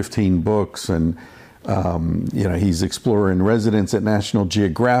published 15 books, and he's explorer in residence at National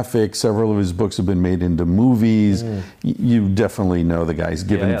Geographic. Several of his books have been made into movies. You definitely know the guy. He's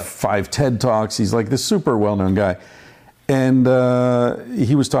given 5 TED Talks. He's like this super well-known guy. And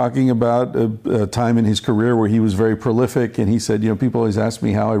he was talking about a time in his career where he was very prolific, and he said, people always ask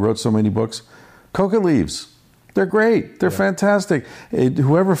me how I wrote so many books. Coca leaves. They're great. They're fantastic.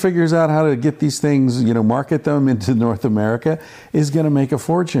 Whoever figures out how to get these things, market them into North America is going to make a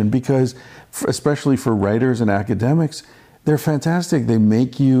fortune, because especially for writers and academics, they're fantastic. They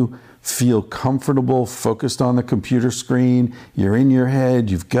make you feel comfortable, focused on the computer screen. You're in your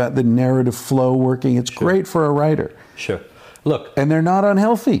head. You've got the narrative flow working. It's great for a writer. Sure. Look. And they're not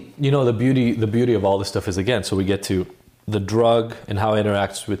unhealthy. The beauty of all this stuff is, again, so we get to the drug and how it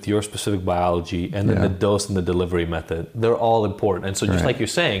interacts with your specific biology, and then the dose and the delivery method. They're all important. And so just like you're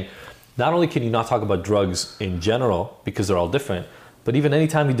saying, not only can you not talk about drugs in general because they're all different, but even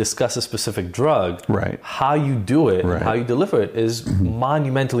anytime you discuss a specific drug, Right. how you do it, Right. and how you deliver it is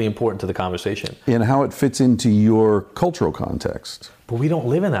monumentally important to the conversation. And how it fits into your cultural context. But we don't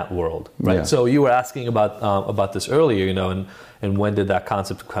live in that world, right? Yeah. So you were asking about this earlier, you know, and when did that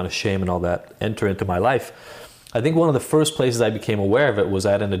concept of kind of shame and all that enter into my life? I think one of the first places I became aware of it was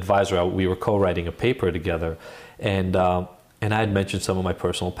I had an advisor. We were co-writing a paper together, and I had mentioned some of my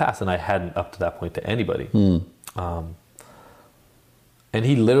personal past, and I hadn't up to that point to anybody. And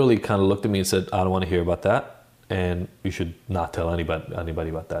he literally kind of looked at me and said, "I don't want to hear about that, and you should not tell anybody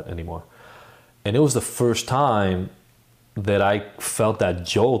about that anymore." And it was the first time that I felt that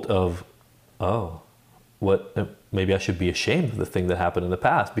jolt of, oh, what? Maybe I should be ashamed of the thing that happened in the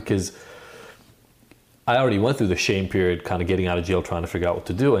past, because I already went through the shame period, kind of getting out of jail, trying to figure out what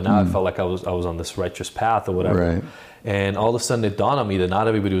to do, and now I felt like I was on this righteous path or whatever. Right. And all of a sudden, it dawned on me that not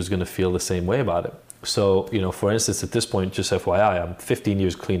everybody was going to feel the same way about it. So, you know, for instance, at this point, just FYI, I'm 15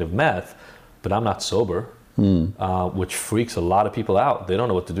 years clean of meth, but I'm not sober, which freaks a lot of people out. They don't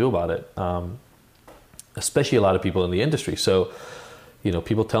know what to do about it, especially a lot of people in the industry. So, you know,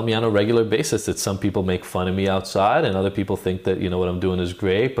 people tell me on a regular basis that some people make fun of me outside, and other people think that, you know, what I'm doing is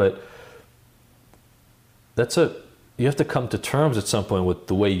great, but you have to come to terms at some point with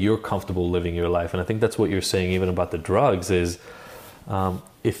the way you're comfortable living your life. And I think that's what you're saying even about the drugs is,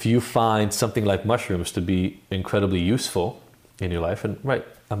 if you find something like mushrooms to be incredibly useful in your life, and right,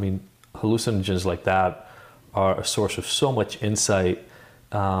 I mean, hallucinogens like that are a source of so much insight,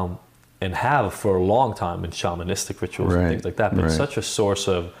 and have for a long time in shamanistic rituals and things like that, but such a source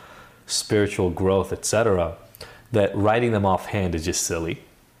of spiritual growth, etc., that writing them offhand is just silly.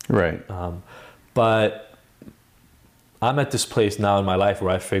 Right. But I'm at this place now in my life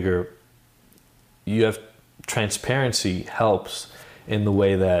where I figure transparency helps in the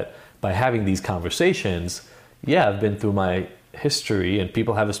way that by having these conversations, I've been through my history and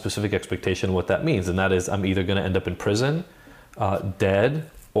people have a specific expectation of what that means. And that is I'm either going to end up in prison, dead,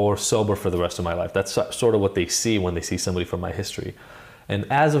 or sober for the rest of my life. That's sort of what they see when they see somebody from my history. And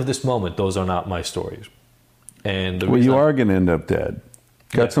as of this moment, those are not my stories. And you are going to end up dead.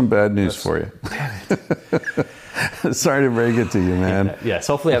 Got some bad news for you. Sorry to break it to you, man. Yes,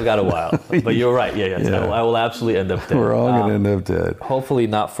 hopefully I've got a while. But you're right. Yeah. I will absolutely end up dead. We're all going to end up dead. Hopefully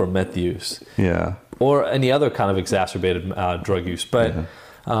not for meth use. Yeah. Or any other kind of exacerbated drug use. But,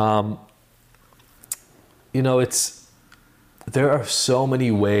 you know, there are so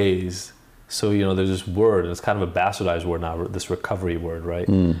many ways. So, you know, there's this word, and it's kind of a bastardized word now, this recovery word, right?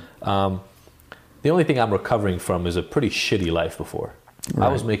 The only thing I'm recovering from is a pretty shitty life before. Right.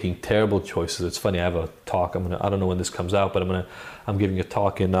 I was making terrible choices. It's funny. I have a talk. I don't know when this comes out, but I'm giving a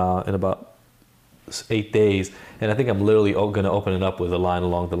talk in about 8 days, and I think I'm literally going to open it up with a line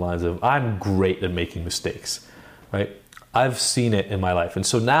along the lines of, "I'm great at making mistakes," right? I've seen it in my life, and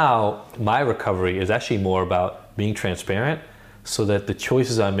so now my recovery is actually more about being transparent, so that the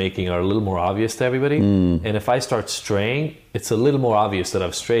choices I'm making are a little more obvious to everybody. And if I start straying, it's a little more obvious that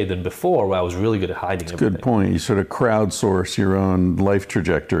I've strayed than before, where I was really good at hiding everything. Good point. You sort of crowdsource your own life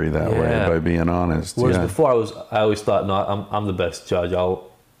trajectory that way by being honest. Whereas before, I always thought, no, I'm the best judge.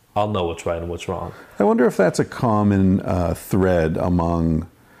 I'll know what's right and what's wrong. I wonder if that's a common thread among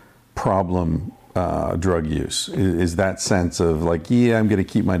problem drug use. Is that sense of like, I'm going to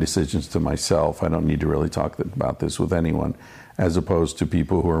keep my decisions to myself. I don't need to really talk about this with anyone, as opposed to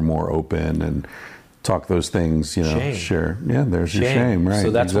people who are more open and talk those things, you know, shame. Share. Yeah, there's your shame, right?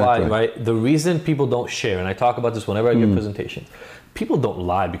 So that's why, right? The reason people don't share, and I talk about this whenever I give presentations, people don't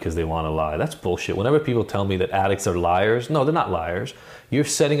lie because they want to lie. That's bullshit. Whenever people tell me that addicts are liars, no, they're not liars. You're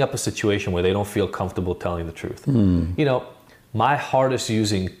setting up a situation where they don't feel comfortable telling the truth. You know, my hardest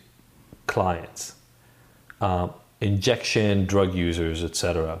using clients, injection drug users,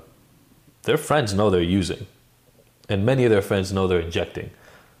 etc., their friends know they're using. And many of their friends know they're injecting.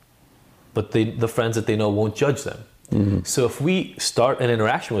 But the friends that they know won't judge them. So if we start an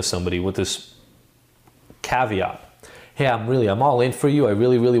interaction with somebody with this caveat, hey, I'm all in for you, I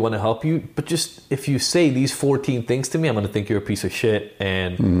really, really want to help you, but just if you say these 14 things to me, I'm going to think you're a piece of shit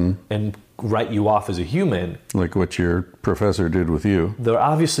and write you off as a human. Like what your professor did with you. They're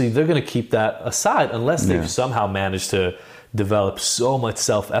going to keep that aside unless they've somehow managed to develop so much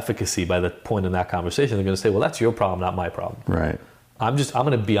self-efficacy by the point in that conversation. They're going to say, well, that's your problem, not my problem. Right. I'm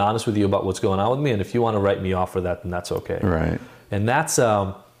going to be honest with you about what's going on with me, and if you want to write me off for that, then that's okay. Right. And that's,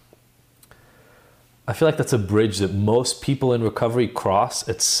 I feel like that's a bridge that most people in recovery cross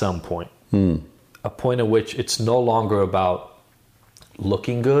at some point. A point at which it's no longer about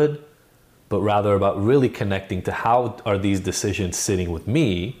looking good, but rather about really connecting to how are these decisions sitting with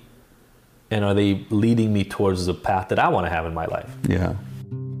me, And are they leading me towards the path that I want to have in my life? Yeah.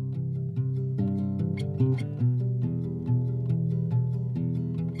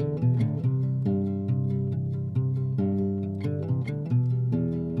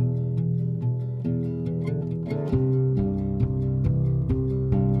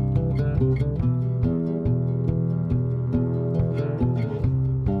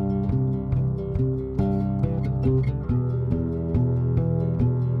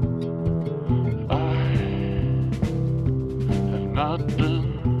 Not been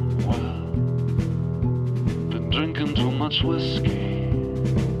well, been drinking too much whiskey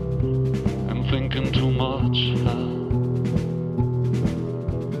and thinking too much hell.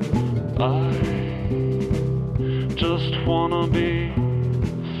 I just wanna be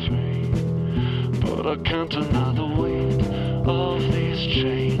free, but I can't deny the weight of these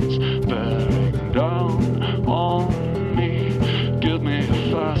chains bearing down on me. Give me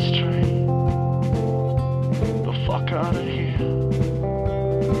a fast train, the fuck out of here.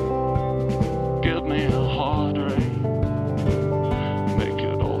 Give me a hard rain, make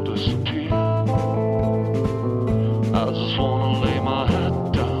it all disappear. I just wanna lay my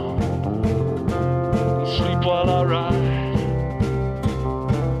head down and sleep while I ride.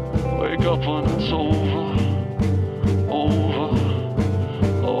 Wake up when it's over, over,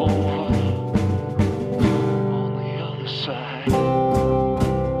 over, on the other side.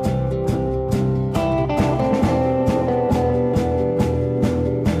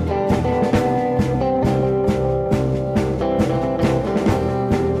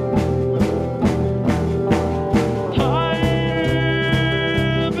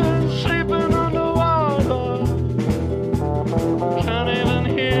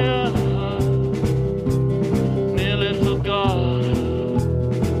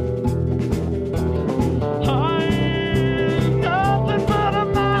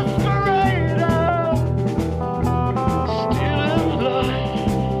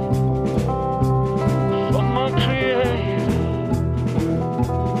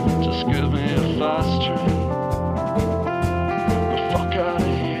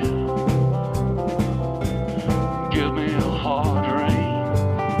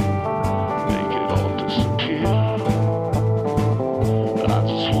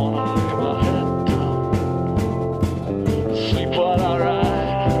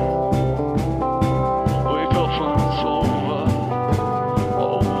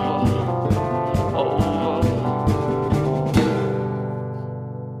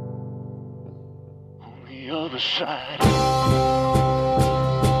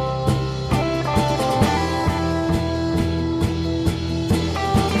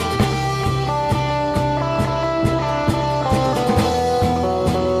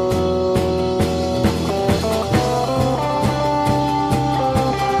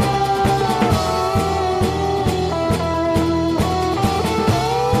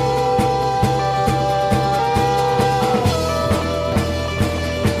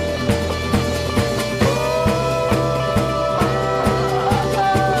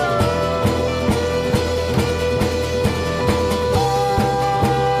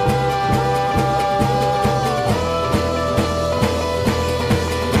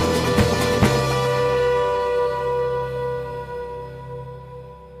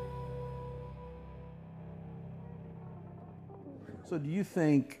 So do you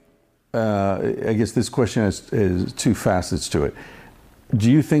think, I guess this question has two facets to it.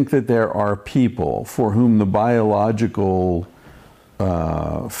 Do you think that there are people for whom the biological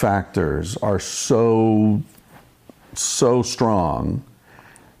factors are so strong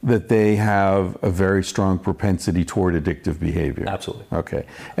that they have a very strong propensity toward addictive behavior? Absolutely. Okay.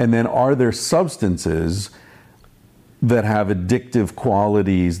 And then are there substances that have addictive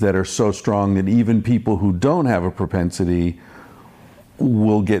qualities that are so strong that even people who don't have a propensity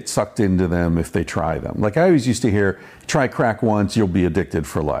will get sucked into them if they try them? Like I always used to hear, try crack once, you'll be addicted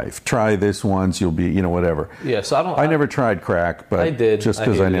for life. Try this once, you'll be, whatever. Yeah, so I never tried crack, but I did. Just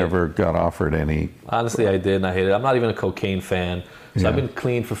because I never got offered any. Honestly, I did, and I hated it. I'm not even a cocaine fan. So I've been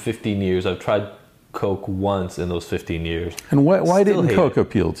clean for 15 years. I've tried coke once in those 15 years. And why didn't coke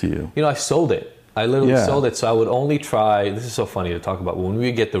appeal to you? I sold it. I literally sold it. So I would only try, this is so funny to talk about, when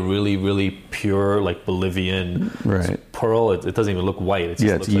we get the really, really pure, like Bolivian pearl, it doesn't even look white. It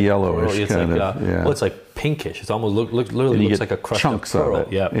just it's yellowish like kind of. Well, it's like pinkish. It's almost literally looks like a crushed chunks up pearl.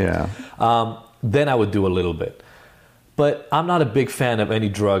 Of it. Yeah. Then I would do a little bit. But I'm not a big fan of any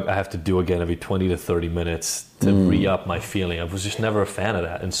drug I have to do again every 20 to 30 minutes to re-up my feeling. I was just never a fan of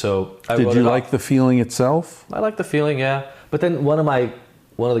that. And so Did you like the feeling itself? I like the feeling, yeah. But then one of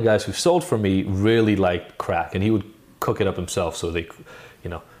the guys who sold for me really liked crack, and he would cook it up himself. So they,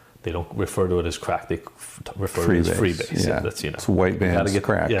 They don't refer to it as crack. They refer to it as freebase. Yeah. That's, It's white man's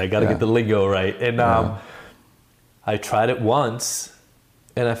crack. Yeah, I got to get the lingo right. And I tried it once,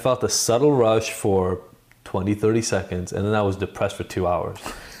 and I felt a subtle rush for 20, 30 seconds, and then I was depressed for 2 hours.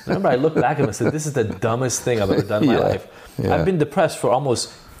 Remember, I looked back and I said, this is the dumbest thing I've ever done in my life. Yeah. I've been depressed for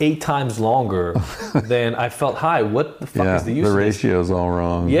almost 8 times longer than I felt high. What the fuck is the use the of this? ratio's all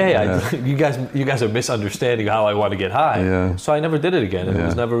wrong. You guys are misunderstanding how I want to get high. Yeah. So I never did it again, and it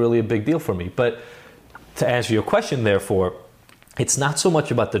was never really a big deal for me. But to answer your question, therefore, it's not so much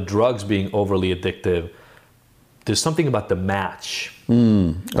about the drugs being overly addictive. There's something about the match.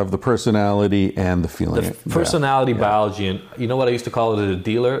 Of the personality and the feeling. The personality, biology, and you know what I used to call it as a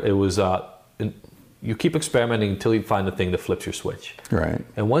dealer? It was, you keep experimenting until you find the thing that flips your switch. Right.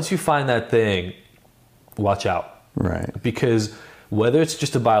 And once you find that thing, watch out. Right. Because whether it's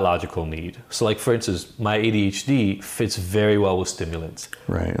just a biological need, so like for instance, my ADHD fits very well with stimulants.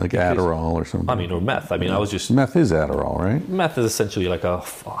 Right, like Adderall or something. I mean, or meth. I mean, I was just... Meth is Adderall, right? Meth is essentially like a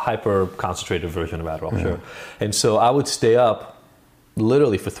hyper-concentrated version of Adderall, sure. And so I would stay up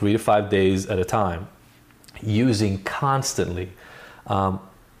literally for 3 to 5 days at a time, using constantly.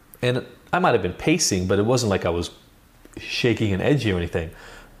 And I might have been pacing, but it wasn't like I was shaking and edgy or anything.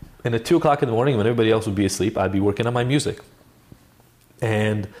 And at 2 o'clock in the morning, when everybody else would be asleep, I'd be working on my music.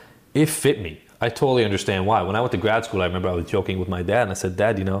 And it fit me. I totally understand why. When I went to grad school, I remember I was joking with my dad, and I said,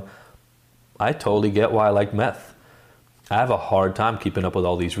 Dad, you know, I totally get why I like meth. I have a hard time keeping up with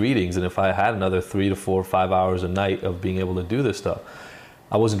all these readings, and if I had another 3 to 4 or 5 hours a night of being able to do this stuff,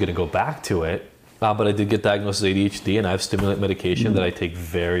 I wasn't going to go back to it. But I did get diagnosed with ADHD, and I have stimulant medication that I take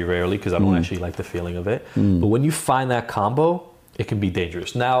very rarely because I don't actually like the feeling of it. But when you find that combo, it can be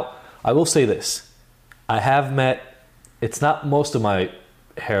dangerous. Now, I will say this. I have met, it's not most of my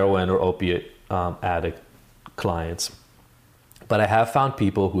heroin or opiate addict clients, but I have found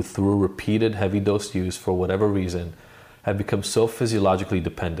people who, through repeated heavy dose use for whatever reason, have become so physiologically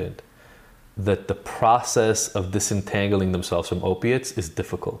dependent that the process of disentangling themselves from opiates is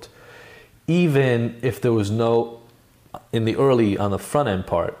difficult. Even if there was no, in the early, on the front end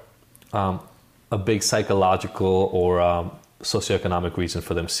part, a big psychological or socioeconomic reason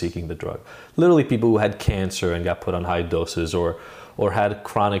for them seeking the drug. Literally people who had cancer and got put on high doses or had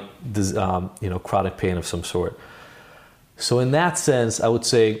chronic pain of some sort. So in that sense, I would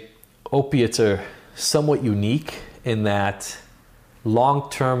say opiates are somewhat unique in that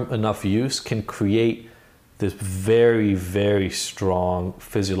long-term enough use can create this very, very strong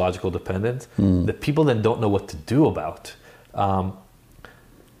physiological dependence that people then don't know what to do about. I've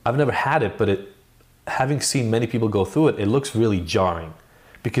never had it, but having seen many people go through it, it looks really jarring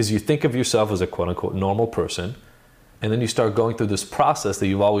because you think of yourself as a quote-unquote normal person, and then you start going through this process that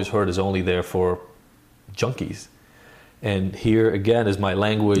you've always heard is only there for junkies. And here, again, is my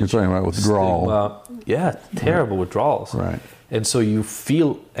language. You're talking about withdrawal. Terrible withdrawals. Right. And so you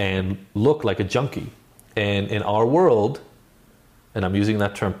feel and look like a junkie. And in our world, and I'm using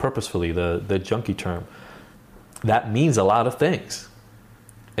that term purposefully, the junkie term, that means a lot of things.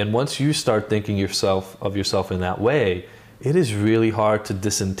 And once you start thinking of yourself in that way, it is really hard to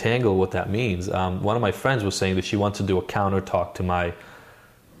disentangle what that means. One of my friends was saying that she wants to do a counter talk to my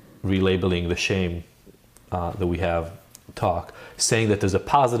relabeling the shame that we have talk, saying that there's a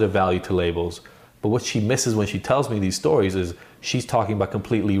positive value to labels. But what she misses when she tells me these stories is she's talking about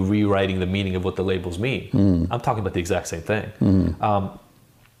completely rewriting the meaning of what the labels mean. I'm talking about the exact same thing.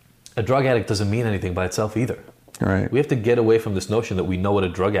 A drug addict doesn't mean anything by itself either. Right. We have to get away from this notion that we know what a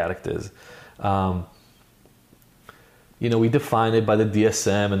drug addict is. We define it by the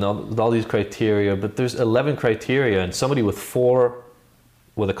DSM and all these criteria, but there's 11 criteria, and somebody with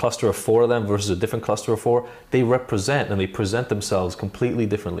a cluster of 4 of them versus a different cluster of 4, they represent and they present themselves completely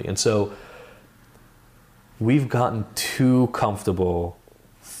differently. And so we've gotten too comfortable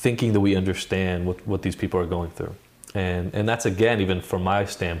thinking that we understand what these people are going through. And that's, again, even from my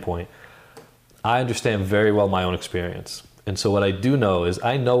standpoint, I understand very well my own experience. And so what I do know is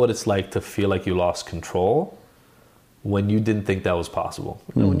I know what it's like to feel like you lost control when you didn't think that was possible.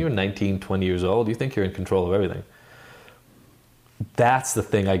 When you're 19, 20 years old, you think you're in control of everything. That's the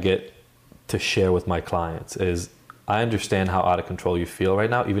thing I get to share with my clients is I understand how out of control you feel right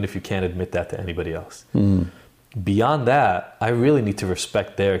now, even if you can't admit that to anybody else. Beyond that, I really need to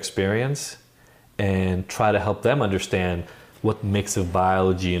respect their experience and try to help them understand what mix of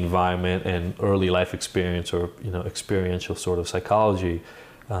biology, environment, and early life experience or experiential sort of psychology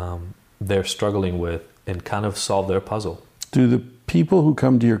they're struggling with and kind of solve their puzzle. Do the people who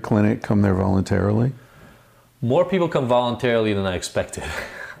come to your clinic come there voluntarily? More people come voluntarily than I expected.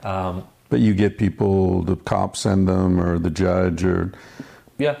 But you get people, the cops send them or the judge or...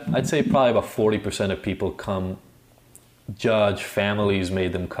 Yeah, I'd say probably about 40% of people come, judge, families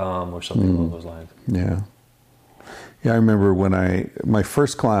made them come, or something along those lines. Yeah. Yeah, I remember when my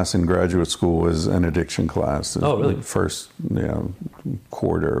first class in graduate school was an addiction class. Oh, really? The first,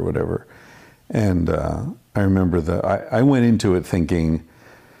 quarter or whatever. And I remember I went into it thinking,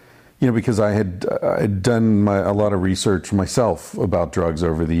 because I'd done a lot of research myself about drugs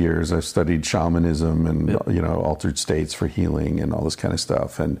over the years. I've studied shamanism and, altered states for healing and all this kind of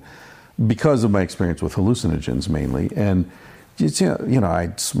stuff. And because of my experience with hallucinogens mainly. And,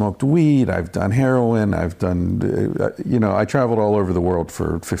 I smoked weed, I've done heroin, I've done, I traveled all over the world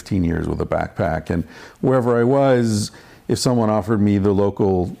for 15 years with a backpack. And wherever I was, if someone offered me the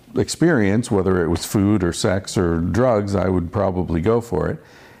local experience, whether it was food or sex or drugs, I would probably go for it.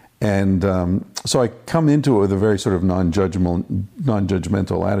 And so I come into it with a very sort of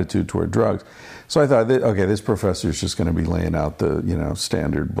non-judgmental attitude toward drugs. So I thought, this professor is just going to be laying out the,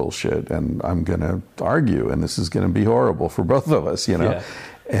 standard bullshit, and I'm going to argue, and this is going to be horrible for both of us, Yeah.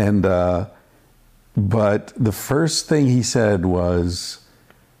 And but the first thing he said was,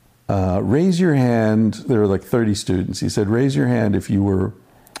 raise your hand. There were like 30 students. He said, raise your hand if you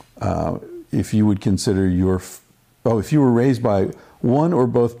would consider if you were raised by one or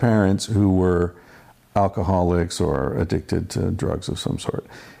both parents who were alcoholics or addicted to drugs of some sort.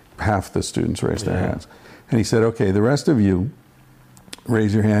 Half the students raised their hands. And he said, okay, the rest of you,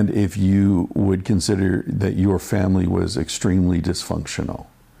 raise your hand if you would consider that your family was extremely dysfunctional.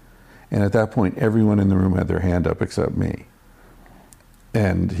 And at that point, everyone in the room had their hand up except me.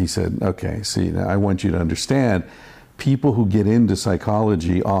 And he said, okay, see, now I want you to understand, people who get into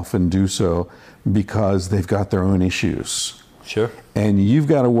psychology often do so because they've got their own issues. Sure. And you've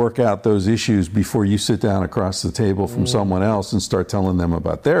got to work out those issues before you sit down across the table from someone else and start telling them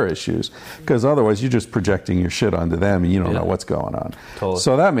about their issues. Because otherwise you're just projecting your shit onto them and you don't know what's going on. Totally.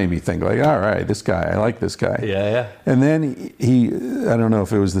 So that made me think, like, all right, this guy, I like this guy. Yeah. And then I don't know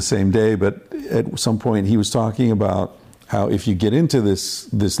if it was the same day, but at some point he was talking about how if you get into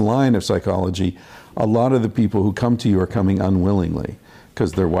this line of psychology, a lot of the people who come to you are coming unwillingly.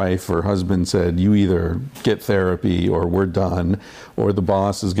 Because their wife or husband said, you either get therapy or we're done, or the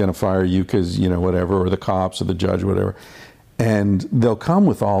boss is going to fire you because, whatever, or the cops or the judge, whatever. And they'll come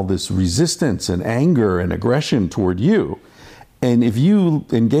with all this resistance and anger and aggression toward you. And if you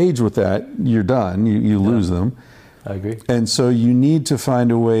engage with that, you're done. You lose them. I agree. And so you need to find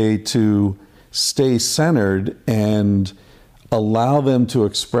a way to stay centered and allow them to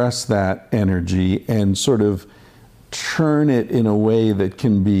express that energy and sort of turn it in a way that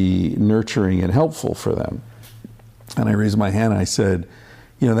can be nurturing and helpful for them. And I raised my hand and I said,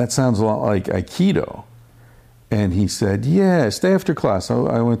 that sounds a lot like Aikido. And he said, yeah, stay after class.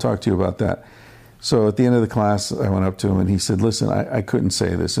 I want to talk to you about that. So at the end of the class, I went up to him and he said, listen, I couldn't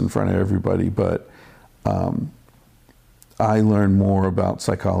say this in front of everybody, but I learned more about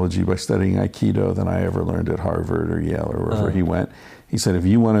psychology by studying Aikido than I ever learned at Harvard or Yale or wherever he went. He said, if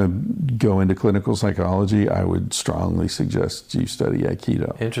you want to go into clinical psychology, I would strongly suggest you study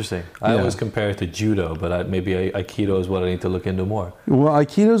Aikido. Interesting. I always compare it to judo, but maybe Aikido is what I need to look into more. Well,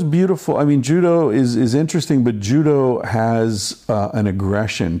 Aikido's beautiful. I mean, judo is interesting, but judo has an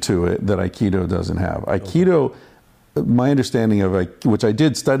aggression to it that Aikido doesn't have. Aikido, my understanding of it, which I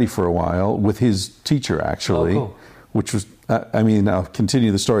did study for a while with his teacher, actually, which was, I'll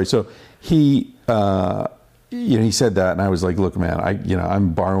continue the story. So he said that, and I was like, "Look, man,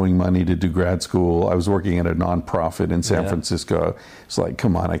 I'm borrowing money to do grad school. I was working at a nonprofit in San Francisco. It's like,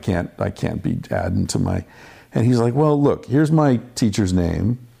 come on, I can't be adding to my." And he's like, "Well, look, here's my teacher's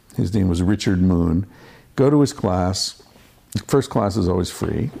name. His name was Richard Moon. Go to his class. First class is always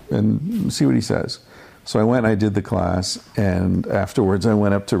free, and see what he says." So I went and I did the class, and afterwards I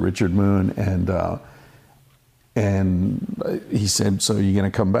went up to Richard Moon and he said, "So you're going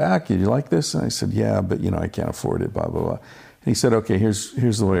to come back? You like this?" And I said, "Yeah, but I can't afford it, blah, blah, blah." And he said, "Okay, here's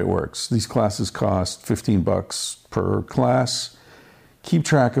the way it works. These classes cost $15 per class. Keep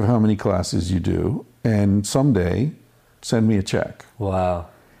track of how many classes you do, and someday send me a check." Wow.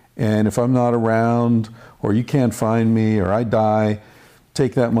 "And if I'm not around, or you can't find me, or I die,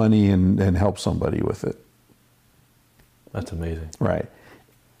 take that money and help somebody with it." That's amazing. Right.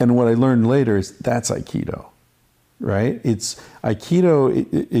 And what I learned later is that's Aikido. Right? It's Aikido,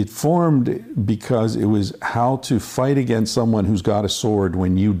 it formed because it was how to fight against someone who's got a sword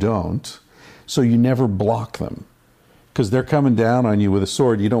when you don't, so you never block them. Because they're coming down on you with a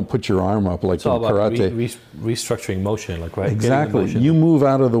sword, you don't put your arm up like in karate. Restructuring motion, right? Exactly. You move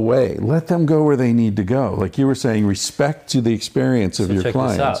out of the way. Let them go where they need to go. Like you were saying, respect to the experience of your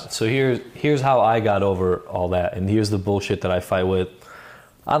clients. Check this out. So here's how I got over all that, and here's the bullshit that I fight with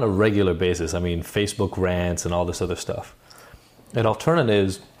on a regular basis. I mean, Facebook rants and all this other stuff. And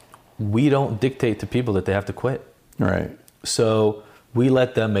alternatives, we don't dictate to people that they have to quit. Right. So we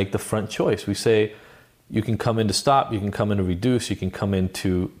let them make the front choice. We say, you can come in to stop, you can come in to reduce, you can come in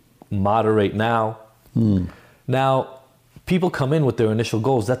to moderate now. Now, people come in with their initial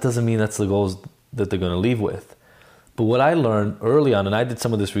goals. That doesn't mean that's the goals that they're going to leave with. But what I learned early on, and I did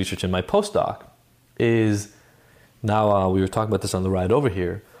some of this research in my postdoc, is now we were talking about this on the ride over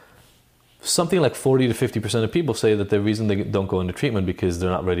here, something like 40 to 50% of people say that the reason they don't go into treatment because they're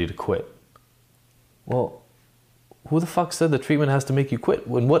not ready to quit. Well, who the fuck said the treatment has to make you quit?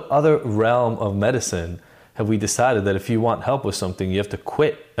 In what other realm of medicine have we decided that if you want help with something, you have to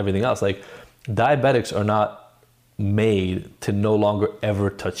quit everything else? Like, diabetics are not made to no longer ever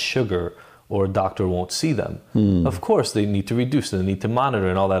touch sugar or a doctor won't see them. Of course, they need to reduce, they need to monitor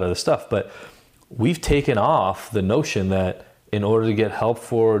and all that other stuff. But we've taken off the notion that in order to get help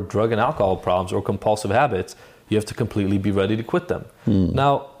for drug and alcohol problems or compulsive habits, you have to completely be ready to quit them.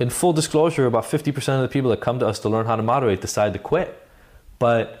 Now, in full disclosure, about 50% of the people that come to us to learn how to moderate decide to quit.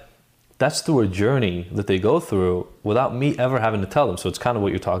 But that's through a journey that they go through without me ever having to tell them. So it's kind of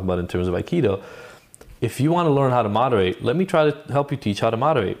what you're talking about in terms of Aikido. If you want to learn how to moderate, let me try to help you teach how to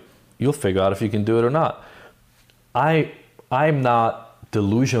moderate. You'll figure out if you can do it or not. I'm not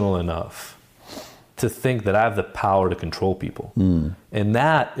delusional enough to think that I have the power to control people. And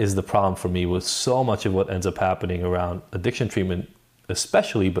that is the problem for me with so much of what ends up happening around addiction treatment,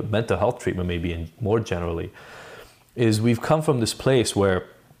 especially, but mental health treatment maybe and more generally, is we've come from this place where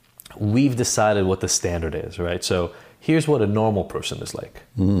we've decided what the standard is, right? So here's what a normal person is like.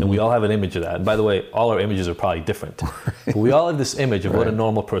 And we all have an image of that. And by the way, all our images are probably different. But we all have this image of what a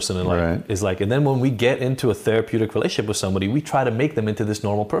normal person is like. And then when we get into a therapeutic relationship with somebody, we try to make them into this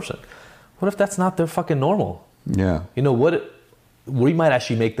normal person. What if that's not their fucking normal? Yeah. You know, we might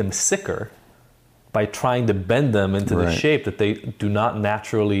actually make them sicker by trying to bend them into the shape that they do not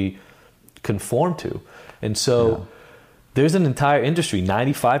naturally conform to. And so there's an entire industry,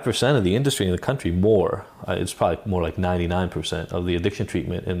 95% of the industry in the country, it's probably more like 99% of the addiction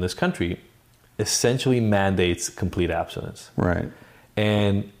treatment in this country essentially mandates complete abstinence. Right.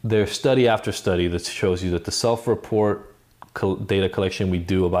 And there's study after study that shows you that the self-report data collection we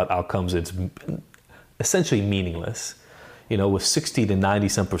do about outcomes, it's essentially meaningless, with 60 to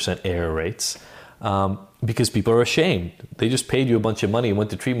 90% error rates, because people are ashamed. They just paid you a bunch of money and went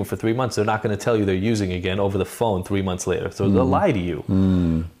to treatment for 3 months. They're not going to tell you they're using again over the phone 3 months later. So they'll lie to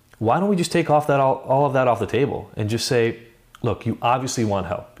you. Why don't we just take off all of that off the table and just say, look, you obviously want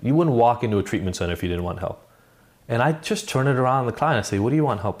help. You wouldn't walk into a treatment center if you didn't want help. And I just turn it around on the client and say, what do you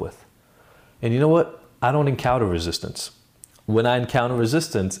want help with? And you know what? I don't encounter resistance. When I encounter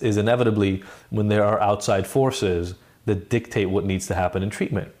resistance is inevitably when there are outside forces that dictate what needs to happen in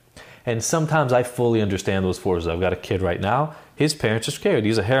treatment. And sometimes I fully understand those forces. I've got a kid right now. His parents are scared.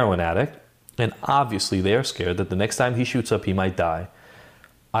 He's a heroin addict. And obviously they're scared that the next time he shoots up, he might die.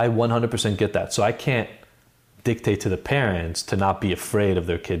 I 100% get that. So I can't dictate to the parents to not be afraid of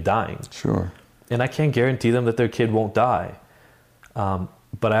their kid dying. Sure. And I can't guarantee them that their kid won't die.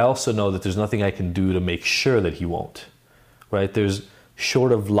 But I also know that there's nothing I can do to make sure that he won't. Right? There's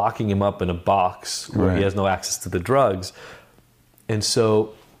short of locking him up in a box where he has no access to the drugs. And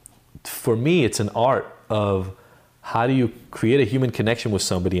so for me, it's an art of how do you create a human connection with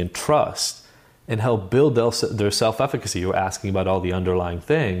somebody and trust and help build their self-efficacy. You're asking about all the underlying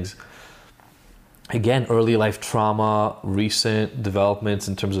things. Again, early life trauma, recent developments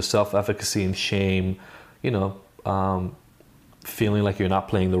in terms of self-efficacy and shame, feeling like you're not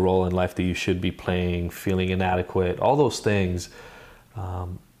playing the role in life that you should be playing, feeling inadequate, all those things,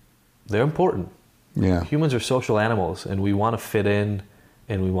 they're important. Yeah. Humans are social animals, and we want to fit in,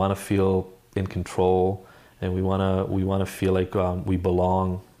 and we want to feel in control, and we want to feel like we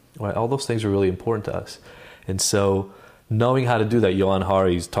belong. Right? All those things are really important to us. And so knowing how to do that, Johan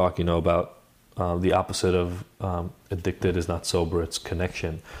Hari's talking about the opposite of addicted is not sober, it's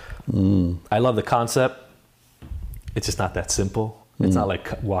connection. I love the concept. It's just not that simple. It's not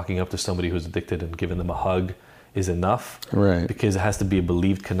like walking up to somebody who's addicted and giving them a hug is enough. Right. Because it has to be a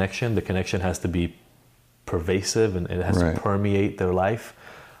believed connection. The connection has to be pervasive and it has to permeate their life.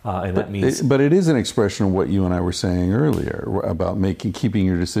 That means... But it is an expression of what you and I were saying earlier about keeping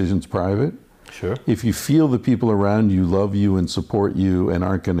your decisions private. Sure. If you feel the people around you love you and support you and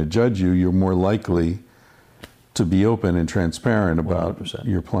aren't going to judge you, you're more likely to be open and transparent about 100%.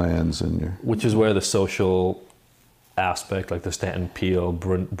 Your plans and your... Which is where the social aspect, like the Stanton Peele,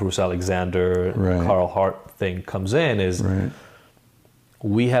 Bruce Alexander, Carl Hart thing comes in, is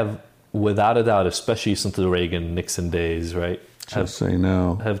we have, without a doubt, especially since the Reagan-Nixon days, right, Just say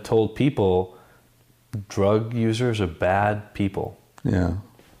no. have told people drug users are bad people. Yeah.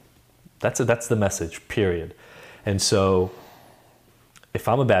 That's the message, period. And so if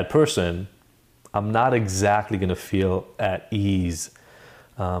I'm a bad person, I'm not exactly going to feel at ease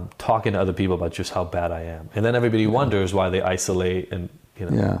talking to other people about just how bad I am. And then everybody wonders why they isolate and, you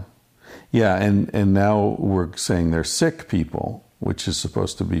know. Yeah. Yeah, and now we're saying they're sick people, which is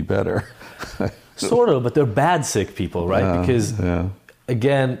supposed to be better. Sort of, but they're bad sick people, right? Because, yeah.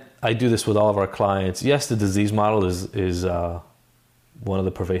 again, I do this with all of our clients. Yes, the disease model is one of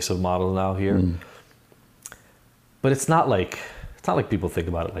the pervasive models now here. But it's not like people think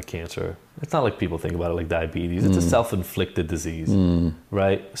about it like cancer. It's not like people think about it like diabetes. It's a self-inflicted disease,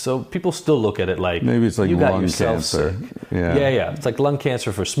 right? So people still look at it like, maybe it's like you got lung yourself cancer. sick. Yeah. Yeah. It's like lung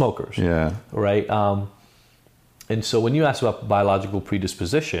cancer for smokers. Yeah. Right? And so when you ask about biological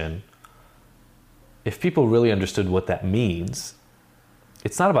predisposition, if people really understood what that means,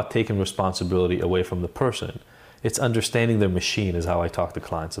 it's not about taking responsibility away from the person. It's understanding their machine is how I talk to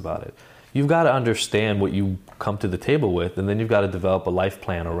clients about it. You've got to understand what you come to the table with, and then you've got to develop a life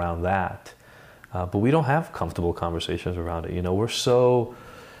plan around that. But we don't have comfortable conversations around it. You know, we're so,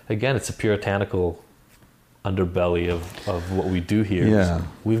 again, it's a puritanical underbelly of what we do here. Yeah.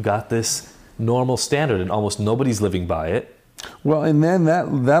 We've got this normal standard, and almost nobody's living by it. Well, and then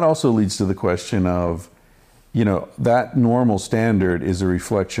that also leads to the question of, you know, that normal standard is a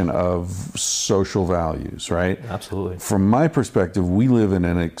reflection of social values, right? Absolutely. From my perspective, we live in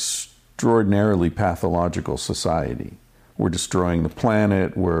an extraordinarily pathological society. We're destroying the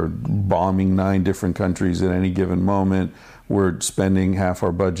planet. We're bombing 9 different countries at any given moment. We're spending half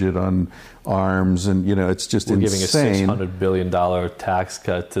our budget on arms, and you know, it's just We're insane. giving a $600 billion tax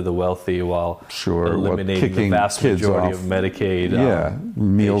cut to the wealthy while eliminating the vast kids majority off. of Medicaid.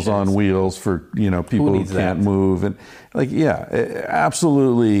 Meals on wheels for, you know, people who can't move, and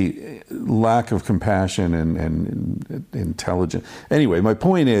absolutely lack of compassion and intelligence. Anyway, my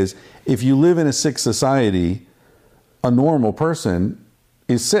point is, if you live in a sick society, a normal person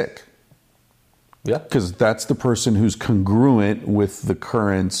is sick. Yeah. Because that's the person who's congruent with the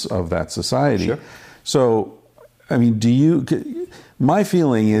currents of that society. Sure. So, I mean, my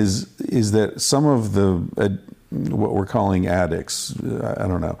feeling is that some of the, what we're calling addicts, I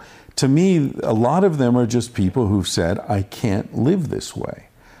don't know. To me, a lot of them are just people who've said, I can't live this way.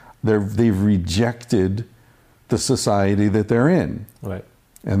 They've rejected the society that they're in. Right.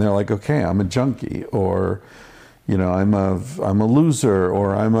 And they're like, okay, I'm a junkie, or, you know, I'm a loser,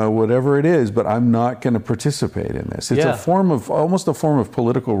 or I'm a whatever it is, but I'm not going to participate in this. It's almost a form of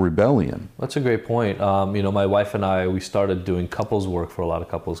political rebellion. That's a great point. You know, my wife and I, we started doing couples work for a lot of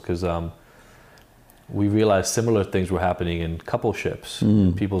couples because we realized similar things were happening in coupleships,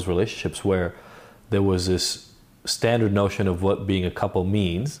 in people's relationships, where there was this standard notion of what being a couple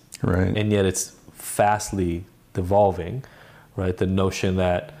means, right? And yet it's fastly devolving, right? The notion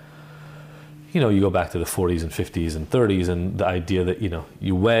that, you know, you go back to the 40s and 50s and 30s, and the idea that, you know,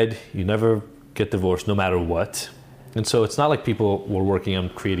 you wed, you never get divorced no matter what. And so it's not like people were working on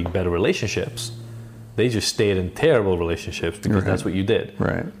creating better relationships. They just stayed in terrible relationships because that's what you did.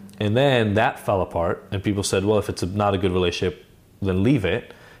 Right. And then that fell apart, and people said, well, if it's not a good relationship, then leave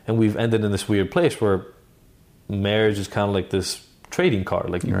it. And we've ended in this weird place where marriage is kind of like this trading card.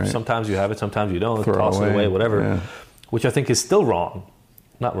 Like sometimes you have it, sometimes you don't. Toss it away, whatever. Yeah. Which I think is still wrong.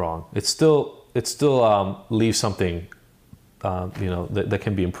 Not wrong. It still leaves something, you know, that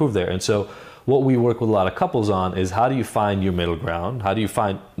can be improved there. And so what we work with a lot of couples on is, how do you find your middle ground? How do you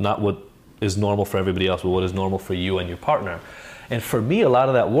find not what is normal for everybody else, but what is normal for you and your partner? And for me, a lot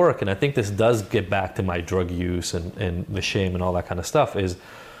of that work, and I think this does get back to my drug use and the shame and all that kind of stuff, is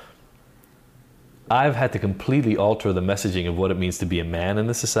I've had to completely alter the messaging of what it means to be a man in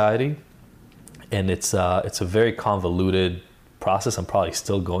this society. And it's a very convoluted process. I'm probably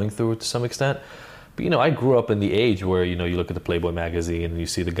still going through it to some extent. But, you know, I grew up in the age where, you know, you look at the Playboy magazine and you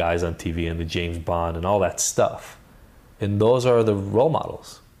see the guys on TV and the James Bond and all that stuff. And those are the role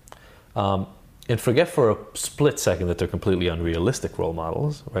models. And forget for a split second that they're completely unrealistic role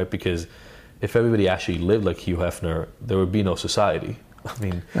models, right? Because if everybody actually lived like Hugh Hefner, there would be no society. I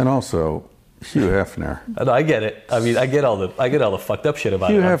mean, and also Hugh Hefner. I get it. I mean, I get all the fucked up shit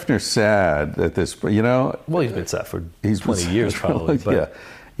about Hugh Hefner's sad at this, you know. Well, he's been sad for 20 years probably. But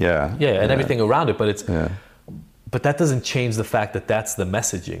yeah, and everything around it. But it's, but that doesn't change the fact that that's the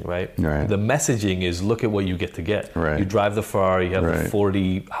messaging, right? The messaging is, look at what you get to get. Right. You drive the Ferrari, you have the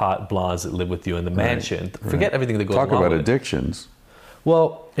 40 hot blondes that live with you in the mansion. Forget everything that goes along with it. Talk about addictions.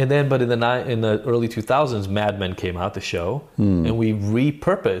 Well, but in the early 2000s, Mad Men came out, the show, and we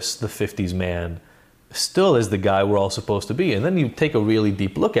repurposed the 50s man still is the guy we're all supposed to be. And then you take a really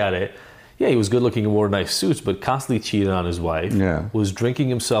deep look at it. Yeah, he was good looking and wore nice suits, but constantly cheated on his wife. Yeah. Was drinking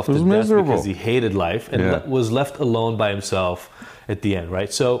himself to death miserable. because he hated life, and Yeah. was left alone by himself at the end,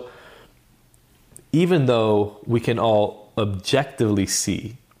 right? So even though we can all objectively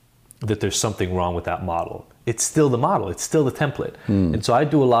see that there's something wrong with that model, it's still the model, it's still the template. And so I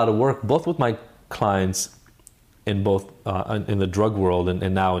do a lot of work both with my clients in both in the drug world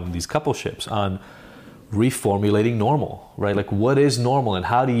and now in these coupleships on reformulating normal, right? Like, what is normal, and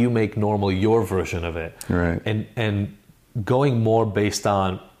how do you make normal your version of it? Right. And going more based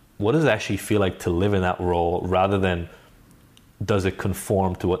on what does it actually feel like to live in that role, rather than does it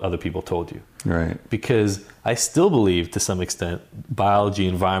conform to what other people told you? Right. Because I still believe, to some extent, biology,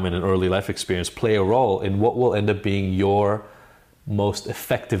 environment, and early life experience play a role in what will end up being your most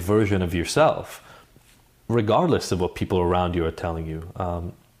effective version of yourself, regardless of what people around you are telling you.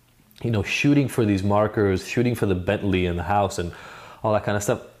 Shooting for these markers, shooting for the Bentley in the house and all that kind of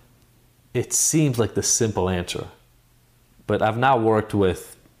stuff, it seems like the simple answer. But I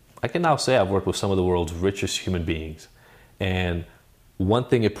can now say I've worked with some of the world's richest human beings. And one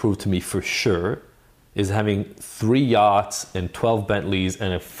thing it proved to me for sure is having 3 yachts and 12 Bentleys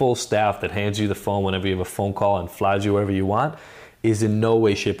and a full staff that hands you the phone whenever you have a phone call and flies you wherever you want is in no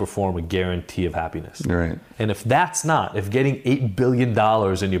way, shape, or form a guarantee of happiness. Right. And if getting $8 billion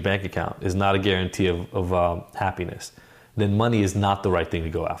in your bank account is not a guarantee of happiness, then money is not the right thing to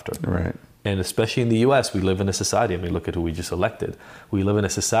go after. Right. And especially in the US, we live in a society, look at who we just elected. We live in a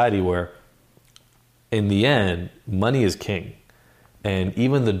society where, in the end, money is king. And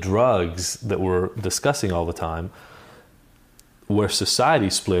even the drugs that we're discussing all the time, where society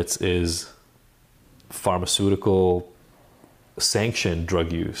splits is pharmaceutical sanctioned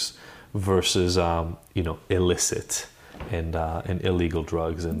drug use versus illicit and illegal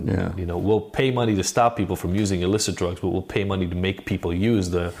drugs, and we'll pay money to stop people from using illicit drugs, but we'll pay money to make people use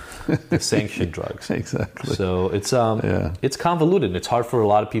the sanctioned drugs. Exactly. So it's convoluted, and it's hard for a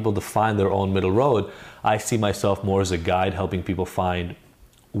lot of people to find their own middle road. I see myself more as a guide, helping people find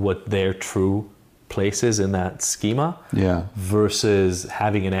what their true place is in that schema, versus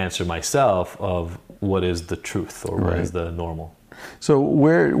having an answer myself of what is the truth or what is the normal. So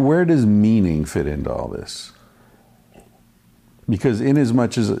where does meaning fit into all this? Because in as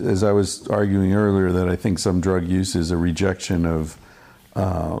much as I was arguing earlier that I think some drug use is a rejection of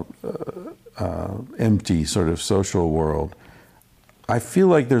empty sort of social world, I feel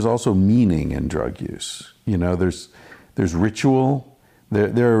like there's also meaning in drug use. There's ritual.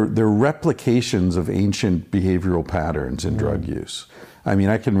 There are replications of ancient behavioral patterns in drug use. I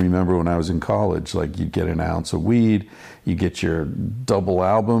can remember when I was in college, like you'd get an ounce of weed, you get your double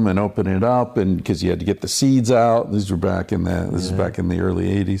album and open it up, and because you had to get the seeds out. This is back in the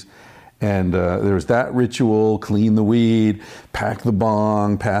early 80s. And there was that ritual, clean the weed, pack the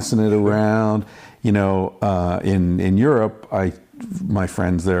bong, passing it around. In Europe, my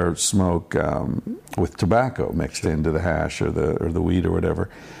friends there smoke with tobacco mixed into the hash or the weed or whatever.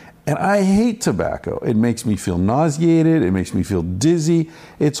 And I hate tobacco. It makes me feel nauseated. It makes me feel dizzy.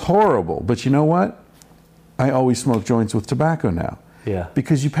 It's horrible. But you know what? I always smoke joints with tobacco now. Yeah.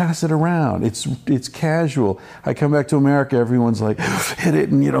 Because you pass it around. It's casual. I come back to America, everyone's like, hit it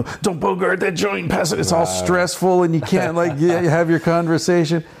and, don't bogart that joint, pass it. It's all stressful and you can't have your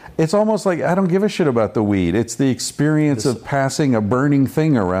conversation. It's almost like I don't give a shit about the weed. It's the experience of passing a burning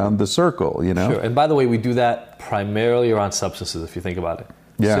thing around the circle, Sure. And by the way, we do that primarily around substances, if you think about it.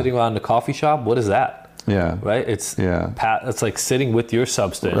 Yeah. Sitting around the coffee shop, what is that? Yeah. Right? It's like sitting with your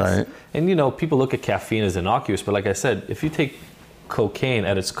substance. Right. And, people look at caffeine as innocuous, but like I said, if you take cocaine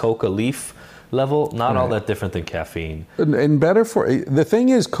at its coca leaf level, not all that different than caffeine. And better the thing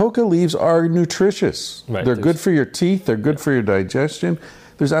is, coca leaves are nutritious. Right. They're good for your teeth. They're good for your digestion.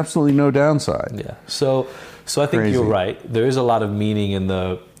 There's absolutely no downside. Yeah. So I think you're right. There is a lot of meaning in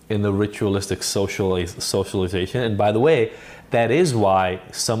the ritualistic socialization. And by the way, that is why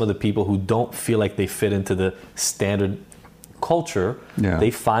some of the people who don't feel like they fit into the standard culture,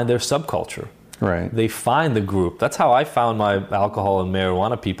 they find their subculture. Right. They find the group. That's how I found my alcohol and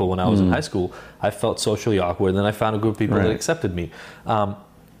marijuana people when I was in high school. I felt socially awkward, and then I found a group of people that accepted me.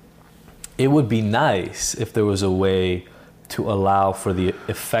 It would be nice if there was a way to allow for the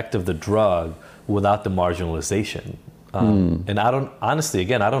effect of the drug without the marginalization. And I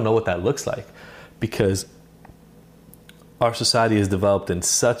don't know what that looks like, because our society is developed in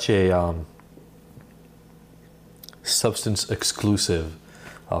such a substance exclusive,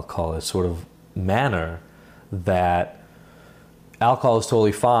 I'll call it, sort of manner, that alcohol is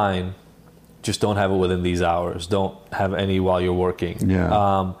totally fine, just don't have it within these hours, don't have any while you're working.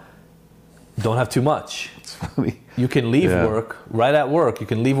 don't have too much. It's funny. You can leave Yeah. work, right at work. You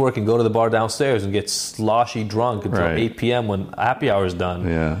can leave work and go to the bar downstairs and get sloshy drunk until Right. 8 p.m. when happy hour is done.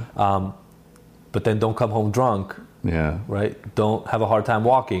 Yeah. But then don't come home drunk, Yeah. right? Don't have a hard time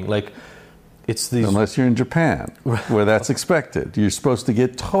walking. Like, it's these... Unless you're in Japan, where that's expected. You're supposed to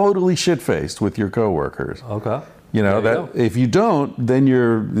get totally shit-faced with your coworkers. Okay. You know, There you that if you don't, then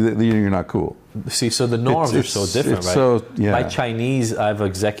you're not cool. See, so the norms are so different, it's right? so- yeah. My Chinese, I have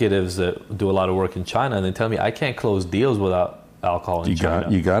executives that do a lot of work in China, and they tell me I can't close deals without alcohol in China.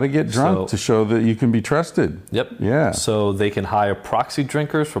 You got to get drunk So- to show that you can be trusted. Yep. Yeah. So they can hire proxy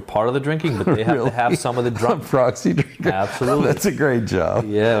drinkers for part of the drinking, but they have Really? to have some of the drunk. Proxy drinker. Absolutely. That's a great job.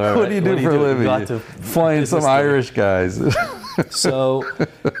 Yeah, right, What do you right. do for a living? You got to Flying some business day. Irish guys. So,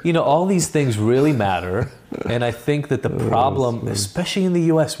 all these things really matter. And I think that the problem, especially in the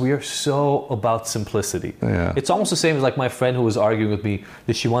US, we are so about simplicity. Yeah. It's almost the same as like my friend who was arguing with me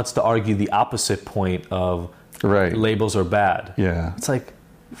that she wants to argue the opposite point of Right. labels are bad. Yeah. It's like,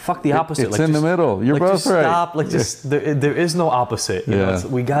 fuck the opposite. It's in the middle. You're both just right. Stop. Like, just there is no opposite. You know? Yeah.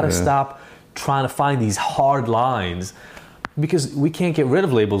 We got to Yeah. stop trying to find these hard lines because we can't get rid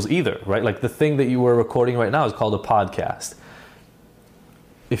of labels either, right? Like the thing that you were recording right now is called a podcast.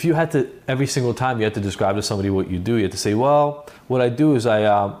 If you had to, every single time you had to describe to somebody what you do, you had to say, well, what I do is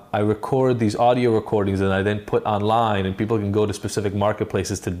I record these audio recordings and I then put online and people can go to specific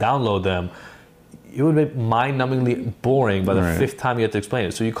marketplaces to download them. It would be mind-numbingly boring by the Right. fifth time you had to explain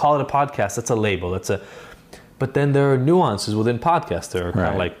it. So you call it a podcast, that's a label. But then there are nuances within podcasts. There are kind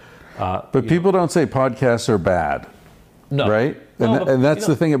of Right. like... But people don't say podcasts are bad. no. Right? No, And, but, and that's you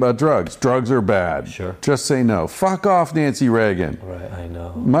know- the thing about drugs. Drugs are bad. Sure. Just say no. Fuck off, Nancy Reagan. Right, I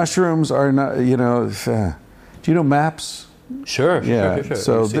know. Mushrooms are not, do you know MAPS? Sure, Yeah, sure.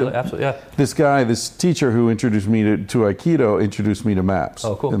 so You see, absolutely, yeah. This teacher who introduced me to Aikido introduced me to MAPS.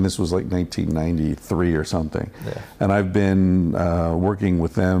 Oh, cool. And this was like 1993 or something. Yeah. And I've been working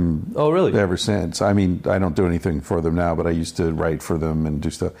with them Oh, really? ever since. I mean, I don't do anything for them now, but I used to write for them and do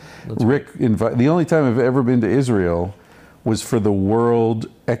stuff. The only time I've ever been to Israel was for the World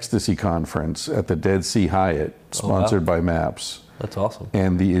Ecstasy Conference at the Dead Sea Hyatt, sponsored by MAPS, That's awesome.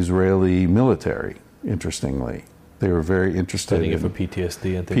 and the Israeli military, interestingly. They were very interested Studying in it for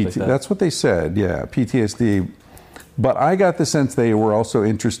PTSD and things like that. That's what they said, yeah, PTSD. But I got the sense they were also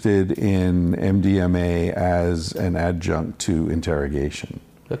interested in MDMA as an adjunct to interrogation,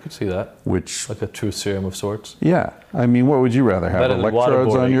 I could see that. which, Like a truth serum of sorts. yeah, I mean, what would you rather have? Better than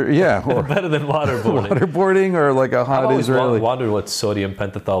Electrodes on waterboarding. your, yeah, or Better than waterboarding. waterboarding, or like a I've hot always Israeli. wondered what sodium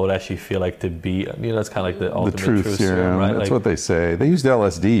pentothal would actually feel like to be. It's kind of like the The ultimate truth serum, right? that's Like, what they say. They used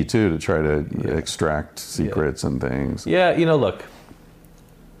LSD too to try to extract secrets and things. yeah, look.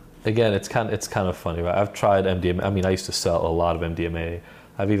 Again, it's kind of funny, right? I've tried MDMA. I mean, I used to sell a lot of MDMA.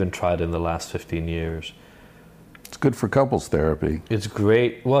 I've even tried it in the last 15 years. It's good for couples therapy. It's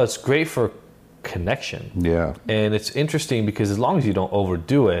great. Well, it's great for connection. Yeah, And it's interesting because as long as you don't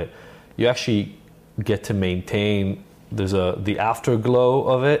overdo it, you actually get to maintain. There's the afterglow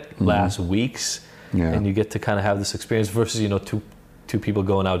of it lasts weeks, Yeah. and you get to kind of have this experience versus two people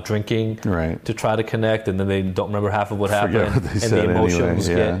going out drinking Right. to try to connect, and then they don't remember half of what Forget happened, what they and said the emotions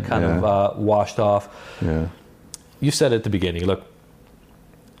anyway. Yeah, get kind yeah. of washed off. yeah. You said at the beginning, look,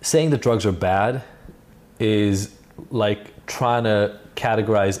 saying that drugs are bad is like trying to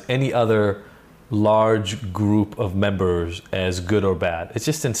categorize any other large group of members as good or bad. It's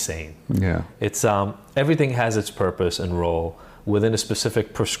just insane. Yeah. It's everything has its purpose and role within a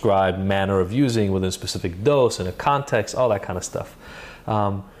specific prescribed manner of using, within a specific dose and a context, all that kind of stuff.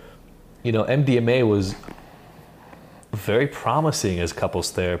 MDMA was very promising as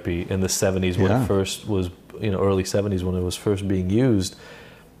couples therapy in the 70s when Yeah. it first was, early 70s when it was first being used.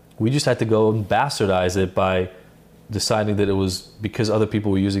 We just had to go and bastardize it by deciding that it was because other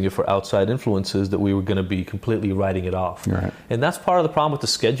people were using it for outside influences that we were going to be completely writing it off. Right. And that's part of the problem with the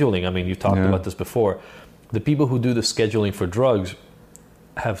scheduling. I mean, you talked Yeah. about this before. The people who do the scheduling for drugs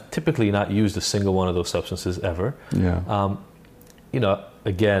have typically not used a single one of those substances ever. Yeah.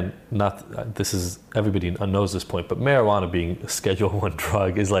 Again, everybody knows this point, but marijuana being a Schedule 1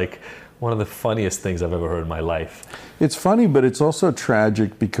 drug is like one of the funniest things I've ever heard in my life. It's funny, but it's also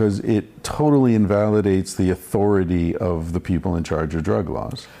tragic because it totally invalidates the authority of the people in charge of drug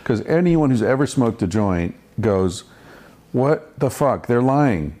laws. Because anyone who's ever smoked a joint goes, what the fuck? They're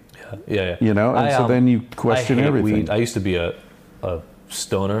lying. Yeah. And so then you question I hate everything. weed. I used to be a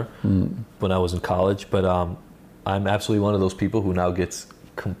stoner when I was in college, but I'm absolutely one of those people who now gets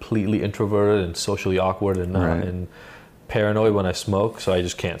completely introverted and socially awkward and Right. and paranoid when I smoke, so I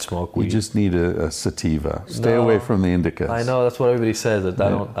just can't smoke weed. You just need a sativa. Stay away from the indicas. I know, that's what everybody says. That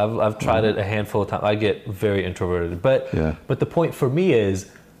I've tried it a handful of times. I get very introverted. But the point for me is,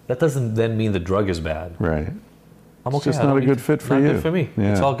 that doesn't then mean the drug is bad. Right. I'm okay. It's just not a good fit for you. Not good for me.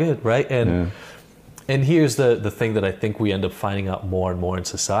 Yeah. It's all good, right? And here's the thing that I think we end up finding out more and more in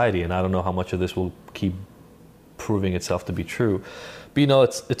society, and I don't know how much of this will keep proving itself to be true. But, you know,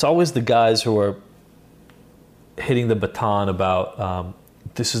 it's always the guys who are hitting the baton about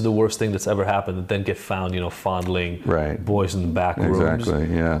this is the worst thing that's ever happened, and then get found, you know, fondling boys in the back rooms.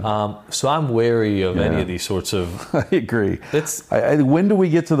 Exactly, yeah. So I'm wary of any of these sorts of... I agree. When do we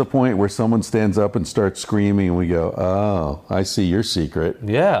get to the point where someone stands up and starts screaming and we go, oh, I see your secret?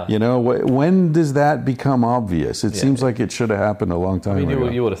 Yeah. You know, when does that become obvious? It seems like it should have happened a long time ago.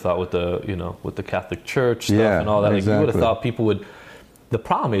 You would have thought with the Catholic Church stuff and all that, you would have thought people would... The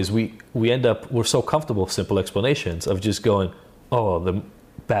problem is we're so comfortable with simple explanations of just going, oh, the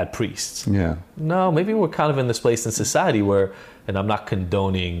bad priests. Yeah. No, maybe we're kind of in this place in society where, and I'm not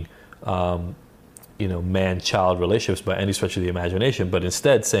condoning, man-child relationships by any stretch of the imagination, but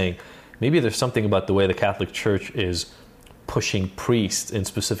instead saying maybe there's something about the way the Catholic Church is pushing priests in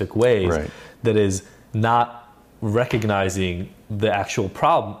specific ways that is not recognizing the actual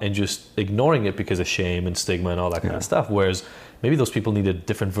problem and just ignoring it because of shame and stigma and all that kind of stuff. Whereas maybe those people need a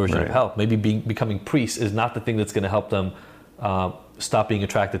different version of help. Maybe becoming priests is not the thing that's going to help them stop being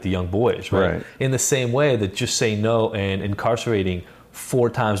attracted to young boys, right? In the same way that just saying no and incarcerating 4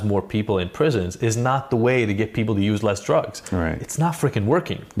 times more people in prisons is not the way to get people to use less drugs. Right. It's not freaking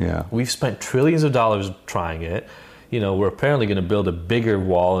working. Yeah. We've spent trillions of dollars trying it. You know, we're apparently going to build a bigger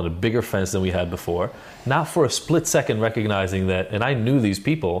wall and a bigger fence than we had before. Not for a split second recognizing that, and I knew these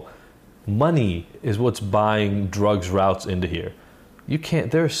people, money is what's buying drugs routes into here.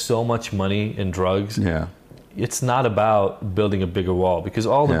 There's so much money in drugs. Yeah. It's not about building a bigger wall, because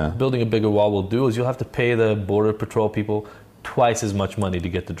all building a bigger wall will do is you'll have to pay the border patrol people twice as much money to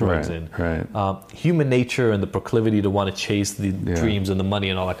get the drugs in. Right. Human nature and the proclivity to want to chase the dreams and the money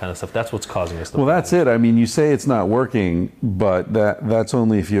and all that kind of stuff, that's what's causing us. Well, that's it. I mean, you say it's not working, but that's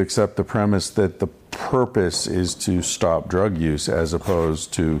only if you accept the premise that the purpose is to stop drug use as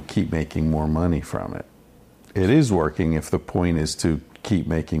opposed to keep making more money from it. It is working if the point is to keep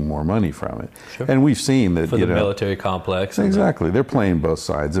making more money from it. Sure. And we've seen that, for the military complex. Exactly. They're playing both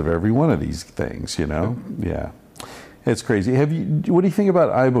sides of every one of these things, you know? Sure. Yeah. It's crazy. What do you think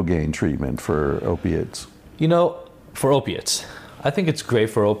about ibogaine treatment for opiates? You know, for opiates, I think it's great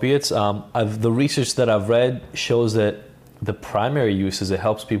for opiates. The research that I've read shows that the primary use is it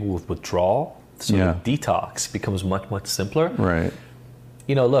helps people with withdrawal. So the detox becomes much, much simpler. Right.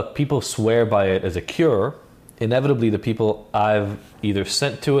 You know, look, people swear by it as a cure. Inevitably, the people I've either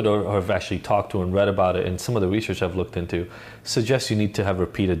sent to it or have actually talked to and read about it, and some of the research I've looked into suggests you need to have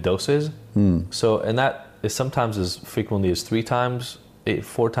repeated doses. So, and that is sometimes as frequently as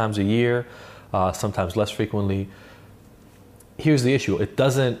 4 times a year, sometimes less frequently. Here's the issue. It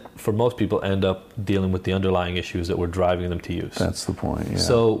doesn't, for most people, end up dealing with the underlying issues that were driving them to use. That's the point, yeah.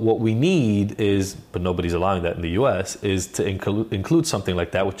 So what we need is, but nobody's allowing that in the U.S., is to include something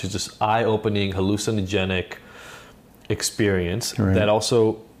like that, which is just eye-opening, hallucinogenic experience that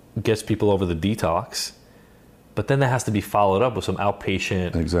also gets people over the detox. But then that has to be followed up with some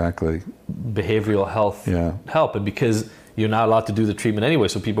outpatient behavioral health help. And because you're not allowed to do the treatment anyway,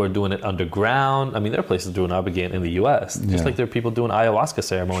 so people are doing it underground. I mean, there are places doing ibogaine in the U.S., just like there are people doing ayahuasca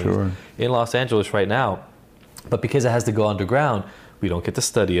ceremonies in Los Angeles right now. But because it has to go underground, we don't get to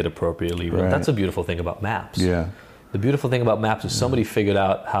study it appropriately. Right. That's a beautiful thing about MAPS. Yeah. The beautiful thing about MAPS is somebody figured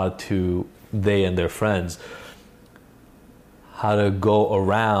out they and their friends, how to go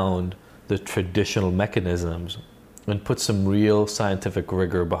around the traditional mechanisms and put some real scientific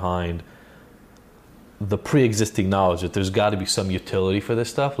rigor behind the pre-existing knowledge that there's got to be some utility for this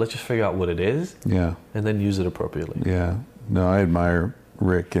stuff. Let's just figure out what it is and then use it appropriately. Yeah. No, I admire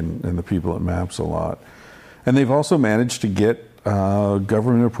Rick and the people at MAPS a lot. And they've also managed to get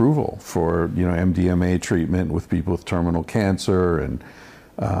government approval for, MDMA treatment with people with terminal cancer. And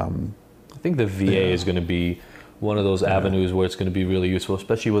I think the VA is going to be one of those avenues where it's going to be really useful,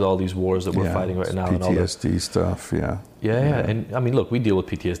 especially with all these wars that we're fighting right now. PTSD and all stuff, Yeah. And I mean, look, we deal with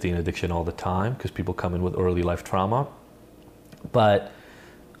PTSD and addiction all the time because people come in with early life trauma. But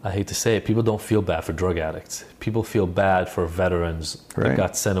I hate to say it, people don't feel bad for drug addicts. People feel bad for veterans that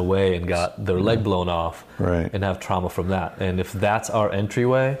got sent away and got their leg blown off and have trauma from that. And if that's our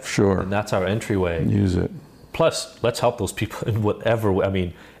entryway, then that's our entryway. Use it. Plus, let's help those people in whatever way. I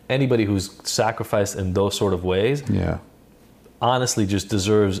mean, anybody who's sacrificed in those sort of ways honestly just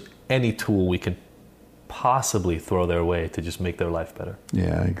deserves any tool we can possibly throw their way to just make their life better.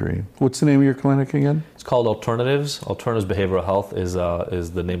 Yeah, I agree. What's the name of your clinic again? It's called Alternatives. Alternatives Behavioral Health is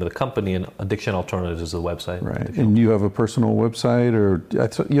the name of the company, and Addiction Alternatives is the website. Right. And you have a personal website, or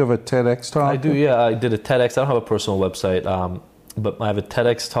you have a TEDx talk? I do, yeah. I did a TEDx. I don't have a personal website, but I have a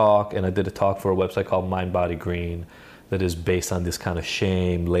TEDx talk, and I did a talk for a website called Mind Body Green that is based on this kind of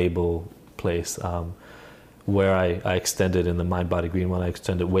shame label place, where I extended in the Mind Body Green one, I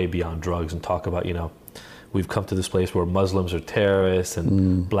extended way beyond drugs and talk about, we've come to this place where Muslims are terrorists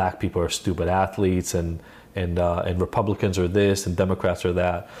and black people are stupid athletes and Republicans are this and Democrats are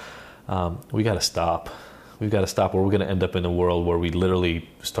that. We got to stop. We've got to stop, or we're going to end up in a world where we literally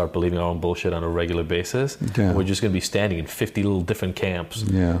start believing our own bullshit on a regular basis. Yeah. And we're just going to be standing in 50 little different camps.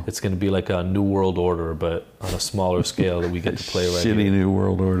 Yeah. It's going to be like a new world order, but on a smaller scale that we get to play right Shitty here. new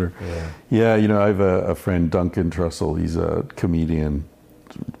world order. Yeah, I have a friend, Duncan Trussell. He's a comedian,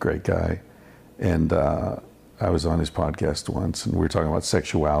 great guy. And I was on his podcast once, and we were talking about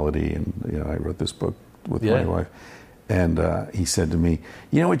sexuality. And, I wrote this book with my wife. And he said to me,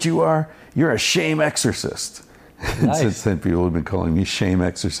 "You know what you are? You're a shame exorcist." Nice. And since then, people have been calling me shame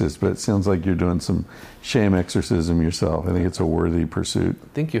exorcist, but it sounds like you're doing some shame exorcism yourself. I think it's a worthy pursuit. I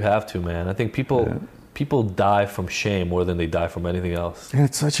think you have to, man. I think people die from shame more than they die from anything else. And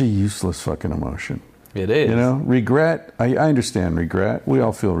it's such a useless fucking emotion. It is. Regret, I understand regret. We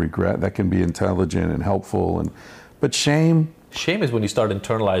all feel regret. That can be intelligent and helpful. But shame... Shame is when you start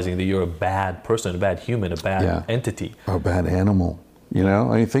internalizing that you're a bad person, a bad human, a bad entity. Or a bad animal.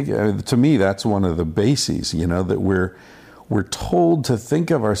 I think, to me, that's one of the bases, that we're told to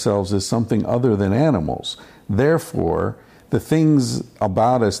think of ourselves as something other than animals. Therefore, the things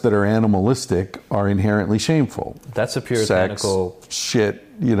about us that are animalistic are inherently shameful. That's a puritanical... Sex, shit,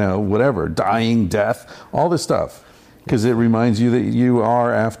 whatever, dying, death, all this stuff. Because it reminds you that you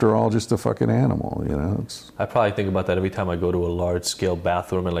are, after all, just a fucking animal, I probably think about that every time I go to a large-scale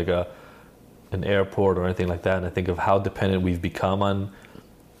bathroom in like an airport or anything like that, and I think of how dependent we've become on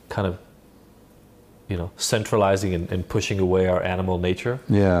kind of, centralizing and pushing away our animal nature.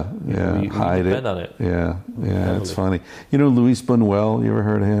 Yeah. We depend on it. Yeah, it's funny. Luis Buñuel, you ever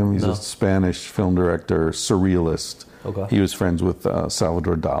heard of him? He's a Spanish film director, surrealist. Okay. He was friends with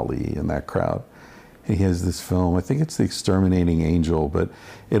Salvador Dali and that crowd. He has this film, I think it's The Exterminating Angel, but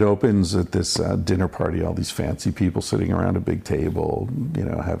it opens at this dinner party, all these fancy people sitting around a big table,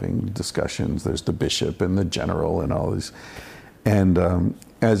 having discussions. There's the bishop and the general and all these. And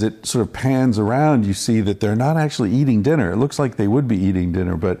as it sort of pans around, you see that they're not actually eating dinner. It looks like they would be eating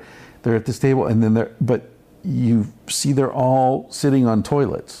dinner, but they're at this table, and then but you see they're all sitting on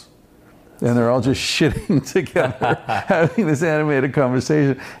toilets. And they're all just shitting together, having this animated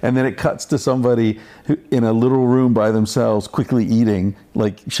conversation. And then it cuts to somebody who, in a little room by themselves, quickly eating,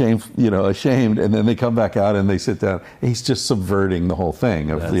 like ashamed. And then they come back out and they sit down. He's just subverting the whole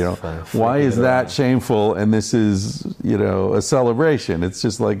thing of, why is that shameful? And this is, a celebration. It's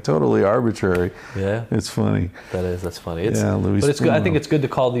just like totally arbitrary. Yeah. It's funny. That's funny. Louis but it's good. I think it's good to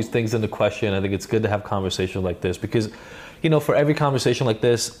call these things into question. I think it's good to have conversations like this because, for every conversation like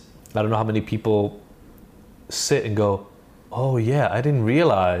this, I don't know how many people sit and go, oh yeah, I didn't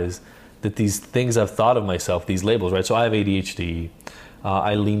realize that these things I've thought of myself, these labels, right? So I have ADHD.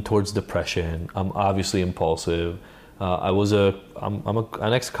 I lean towards depression. I'm obviously impulsive. I'm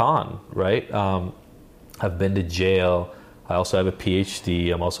an ex-con, right? I've been to jail. I also have a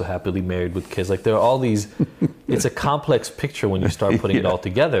PhD. I'm also happily married with kids. Like there are all these, it's a complex picture when you start putting it all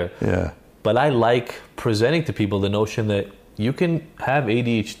together. Yeah. But I like presenting to people the notion that you can have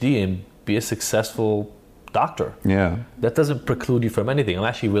ADHD and be a successful doctor. Yeah. That doesn't preclude you from anything. I'm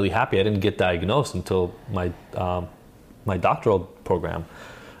actually really happy I didn't get diagnosed until my doctoral program.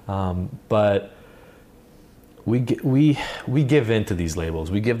 But we give in to these labels.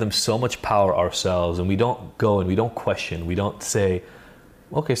 We give them so much power ourselves, and we don't go and we don't question. We don't say,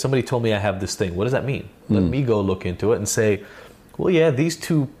 okay, somebody told me I have this thing. What does that mean? Let me go look into it and say, well, yeah, these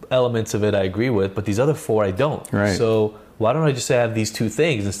 2 elements of it I agree with, but these other 4 I don't. Right. So why don't I just say I have these 2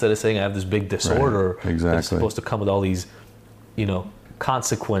 things instead of saying I have this big disorder that's supposed to come with all these,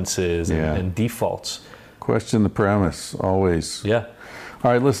 consequences and defaults. Question the premise, always. Yeah.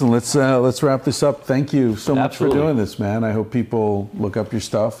 All right, listen, let's wrap this up. Thank you so much for doing this, man. I hope people look up your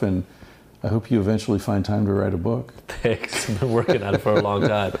stuff, and I hope you eventually find time to write a book. Thanks. I've been working on it for a long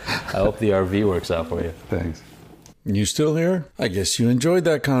time. I hope the RV works out for you. Thanks. You still here? I guess you enjoyed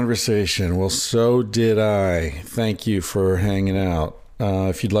that conversation. Well, so did I. Thank you for hanging out.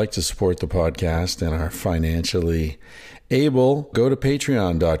 If you'd like to support the podcast and are financially able, go to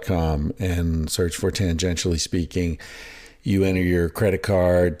patreon.com and search for Tangentially Speaking. You enter your credit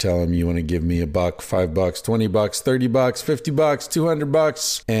card, tell them you want to give me $1, $5, $20, $30, $50,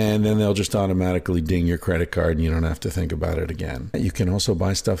 $200, and then they'll just automatically ding your credit card and you don't have to think about it again. You can also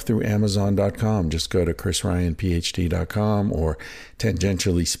buy stuff through Amazon.com. Just go to chrisryanphd.com or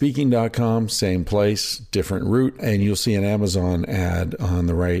tangentiallyspeaking.com, same place, different route, and you'll see an Amazon ad on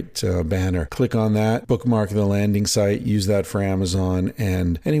the right banner. Click on that, bookmark the landing site, use that for Amazon,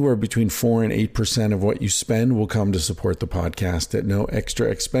 and anywhere between 4 and 8% of what you spend will come to support the podcast at no extra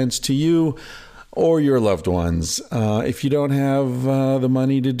expense to you or your loved ones. If you don't have the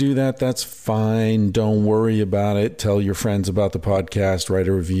money to do that, that's fine. Don't worry about it. Tell your friends about the podcast, write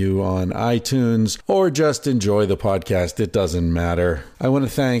a review on iTunes, or just enjoy the podcast. It doesn't matter. I want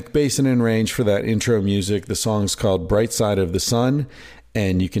to thank Basin and Range for that intro music. The song's called Bright Side of the Sun,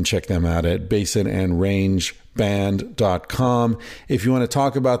 and you can check them out at basinandrangeband.com. If you want to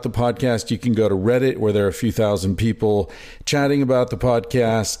talk about the podcast, you can go to Reddit, where there are a few thousand people chatting about the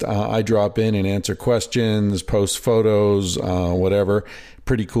podcast. I drop in and answer questions, post photos, whatever.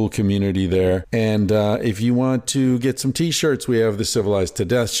 Pretty cool community there. And if you want to get some t-shirts, we have the Civilized to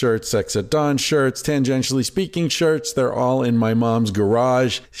Death shirts, Sex at Dawn shirts, Tangentially Speaking shirts. They're all in my mom's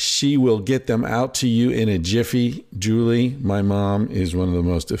garage. She will get them out to you in a jiffy. Julie, my mom, is one of the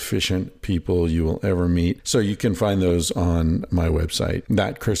most efficient people you will ever meet. So you can find those on my website.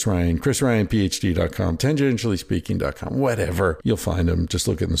 That Chris Ryan, chrisryanphd.com, tangentiallyspeaking.com, whatever. You'll find them. Just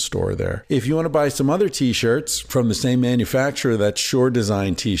look in the store there. If you want to buy some other t-shirts from the same manufacturer, that's Shore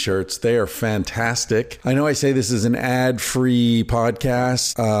Design t-shirts. They are fantastic. I know I say this is an ad-free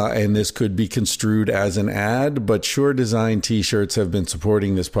podcast, and this could be construed as an ad, but Shore Design t-shirts have been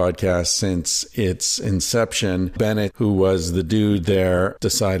supporting this podcast since its inception. Bennett, who was the dude there,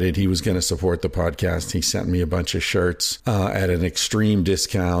 decided he was going to support the podcast. He sent me a bunch of shirts at an extreme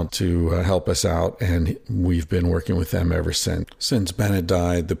discount to help us out, and we've been working with them ever since. Since Bennett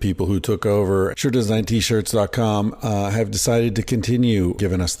died, the people who took over ShoreDesignT-shirts.com have decided to continue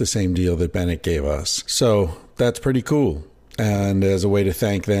giving us the same deal that Bennett gave us. So that's pretty cool. And as a way to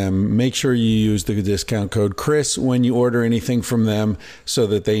thank them, make sure you use the discount code Chris when you order anything from them so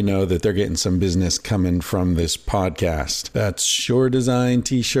that they know that they're getting some business coming from this podcast. That's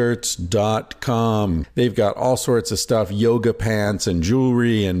ShoreDesignT-shirts.com. They've got all sorts of stuff, yoga pants and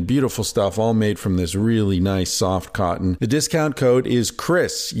jewelry and beautiful stuff, all made from this really nice soft cotton. The discount code is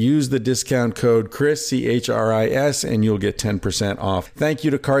Chris. Use the discount code Chris, C-H-R-I-S, and you'll get 10% off. Thank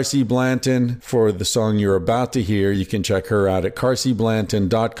you to Carsey Blanton for the song you're about to hear. You can check her out at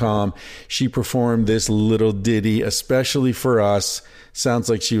carseyblanton.com. She performed this little ditty especially for us. Sounds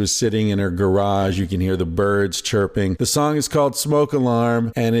like she was sitting in her garage. You can hear the birds chirping. The song is called Smoke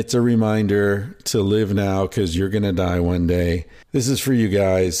Alarm, and it's a reminder to live now because you're going to die one day. This is for you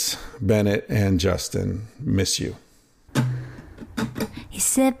guys, Bennett and Justin. Miss you. He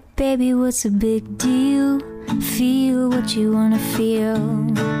said, baby, what's a big deal? Feel what you want to feel.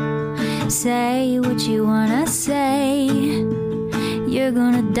 Say what you wanna say. You're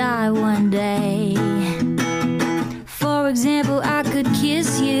gonna die one day. For example, I could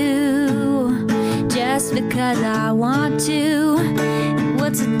kiss you just because I want to. And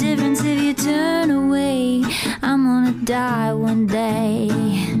what's the difference if you turn away? I'm gonna die one day.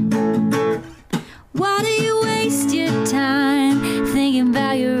 Why do you waste your time thinking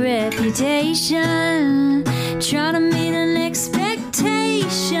about your reputation? Trying to meet an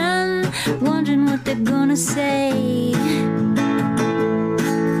expectation, wondering what they're gonna say.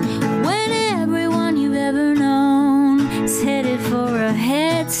 When everyone you've ever known is headed for a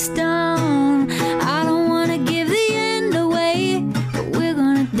headstone. I don't wanna give the end away, but we're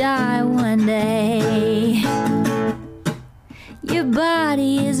gonna die one day. Your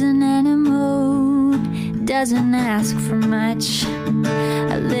body is an animal, doesn't ask for much.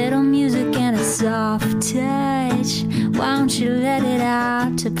 A little music and a soft touch. Why don't you let it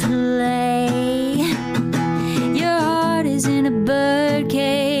out to play? Your heart is in a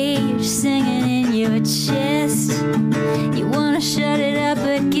birdcage, singing in your chest. You wanna shut it up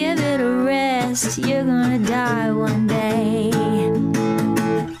but give it a rest. You're gonna die one day.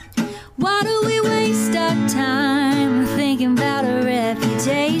 Why do we waste our time thinking about a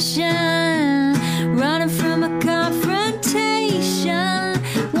reputation? Running from a confrontation,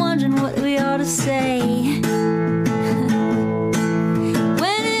 wondering what we ought to say.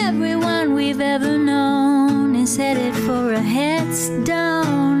 When everyone we've ever known is headed for a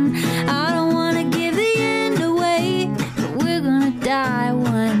headstone. I don't want to give the end away, but we're gonna die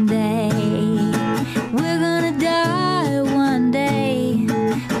one day. We're gonna die one day.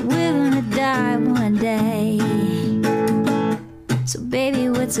 We're gonna die one day. So baby,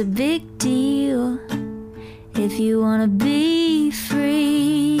 what's a big deal? If you wanna be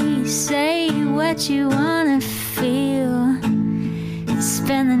free, say what you wanna feel.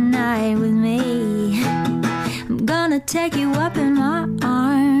 Spend the night with me. I'm gonna take you up in my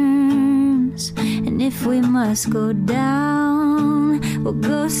arms, and if we must go down, we'll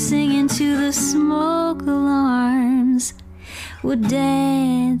go singing to the smoke alarms. We'll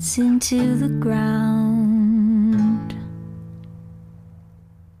dance into the ground.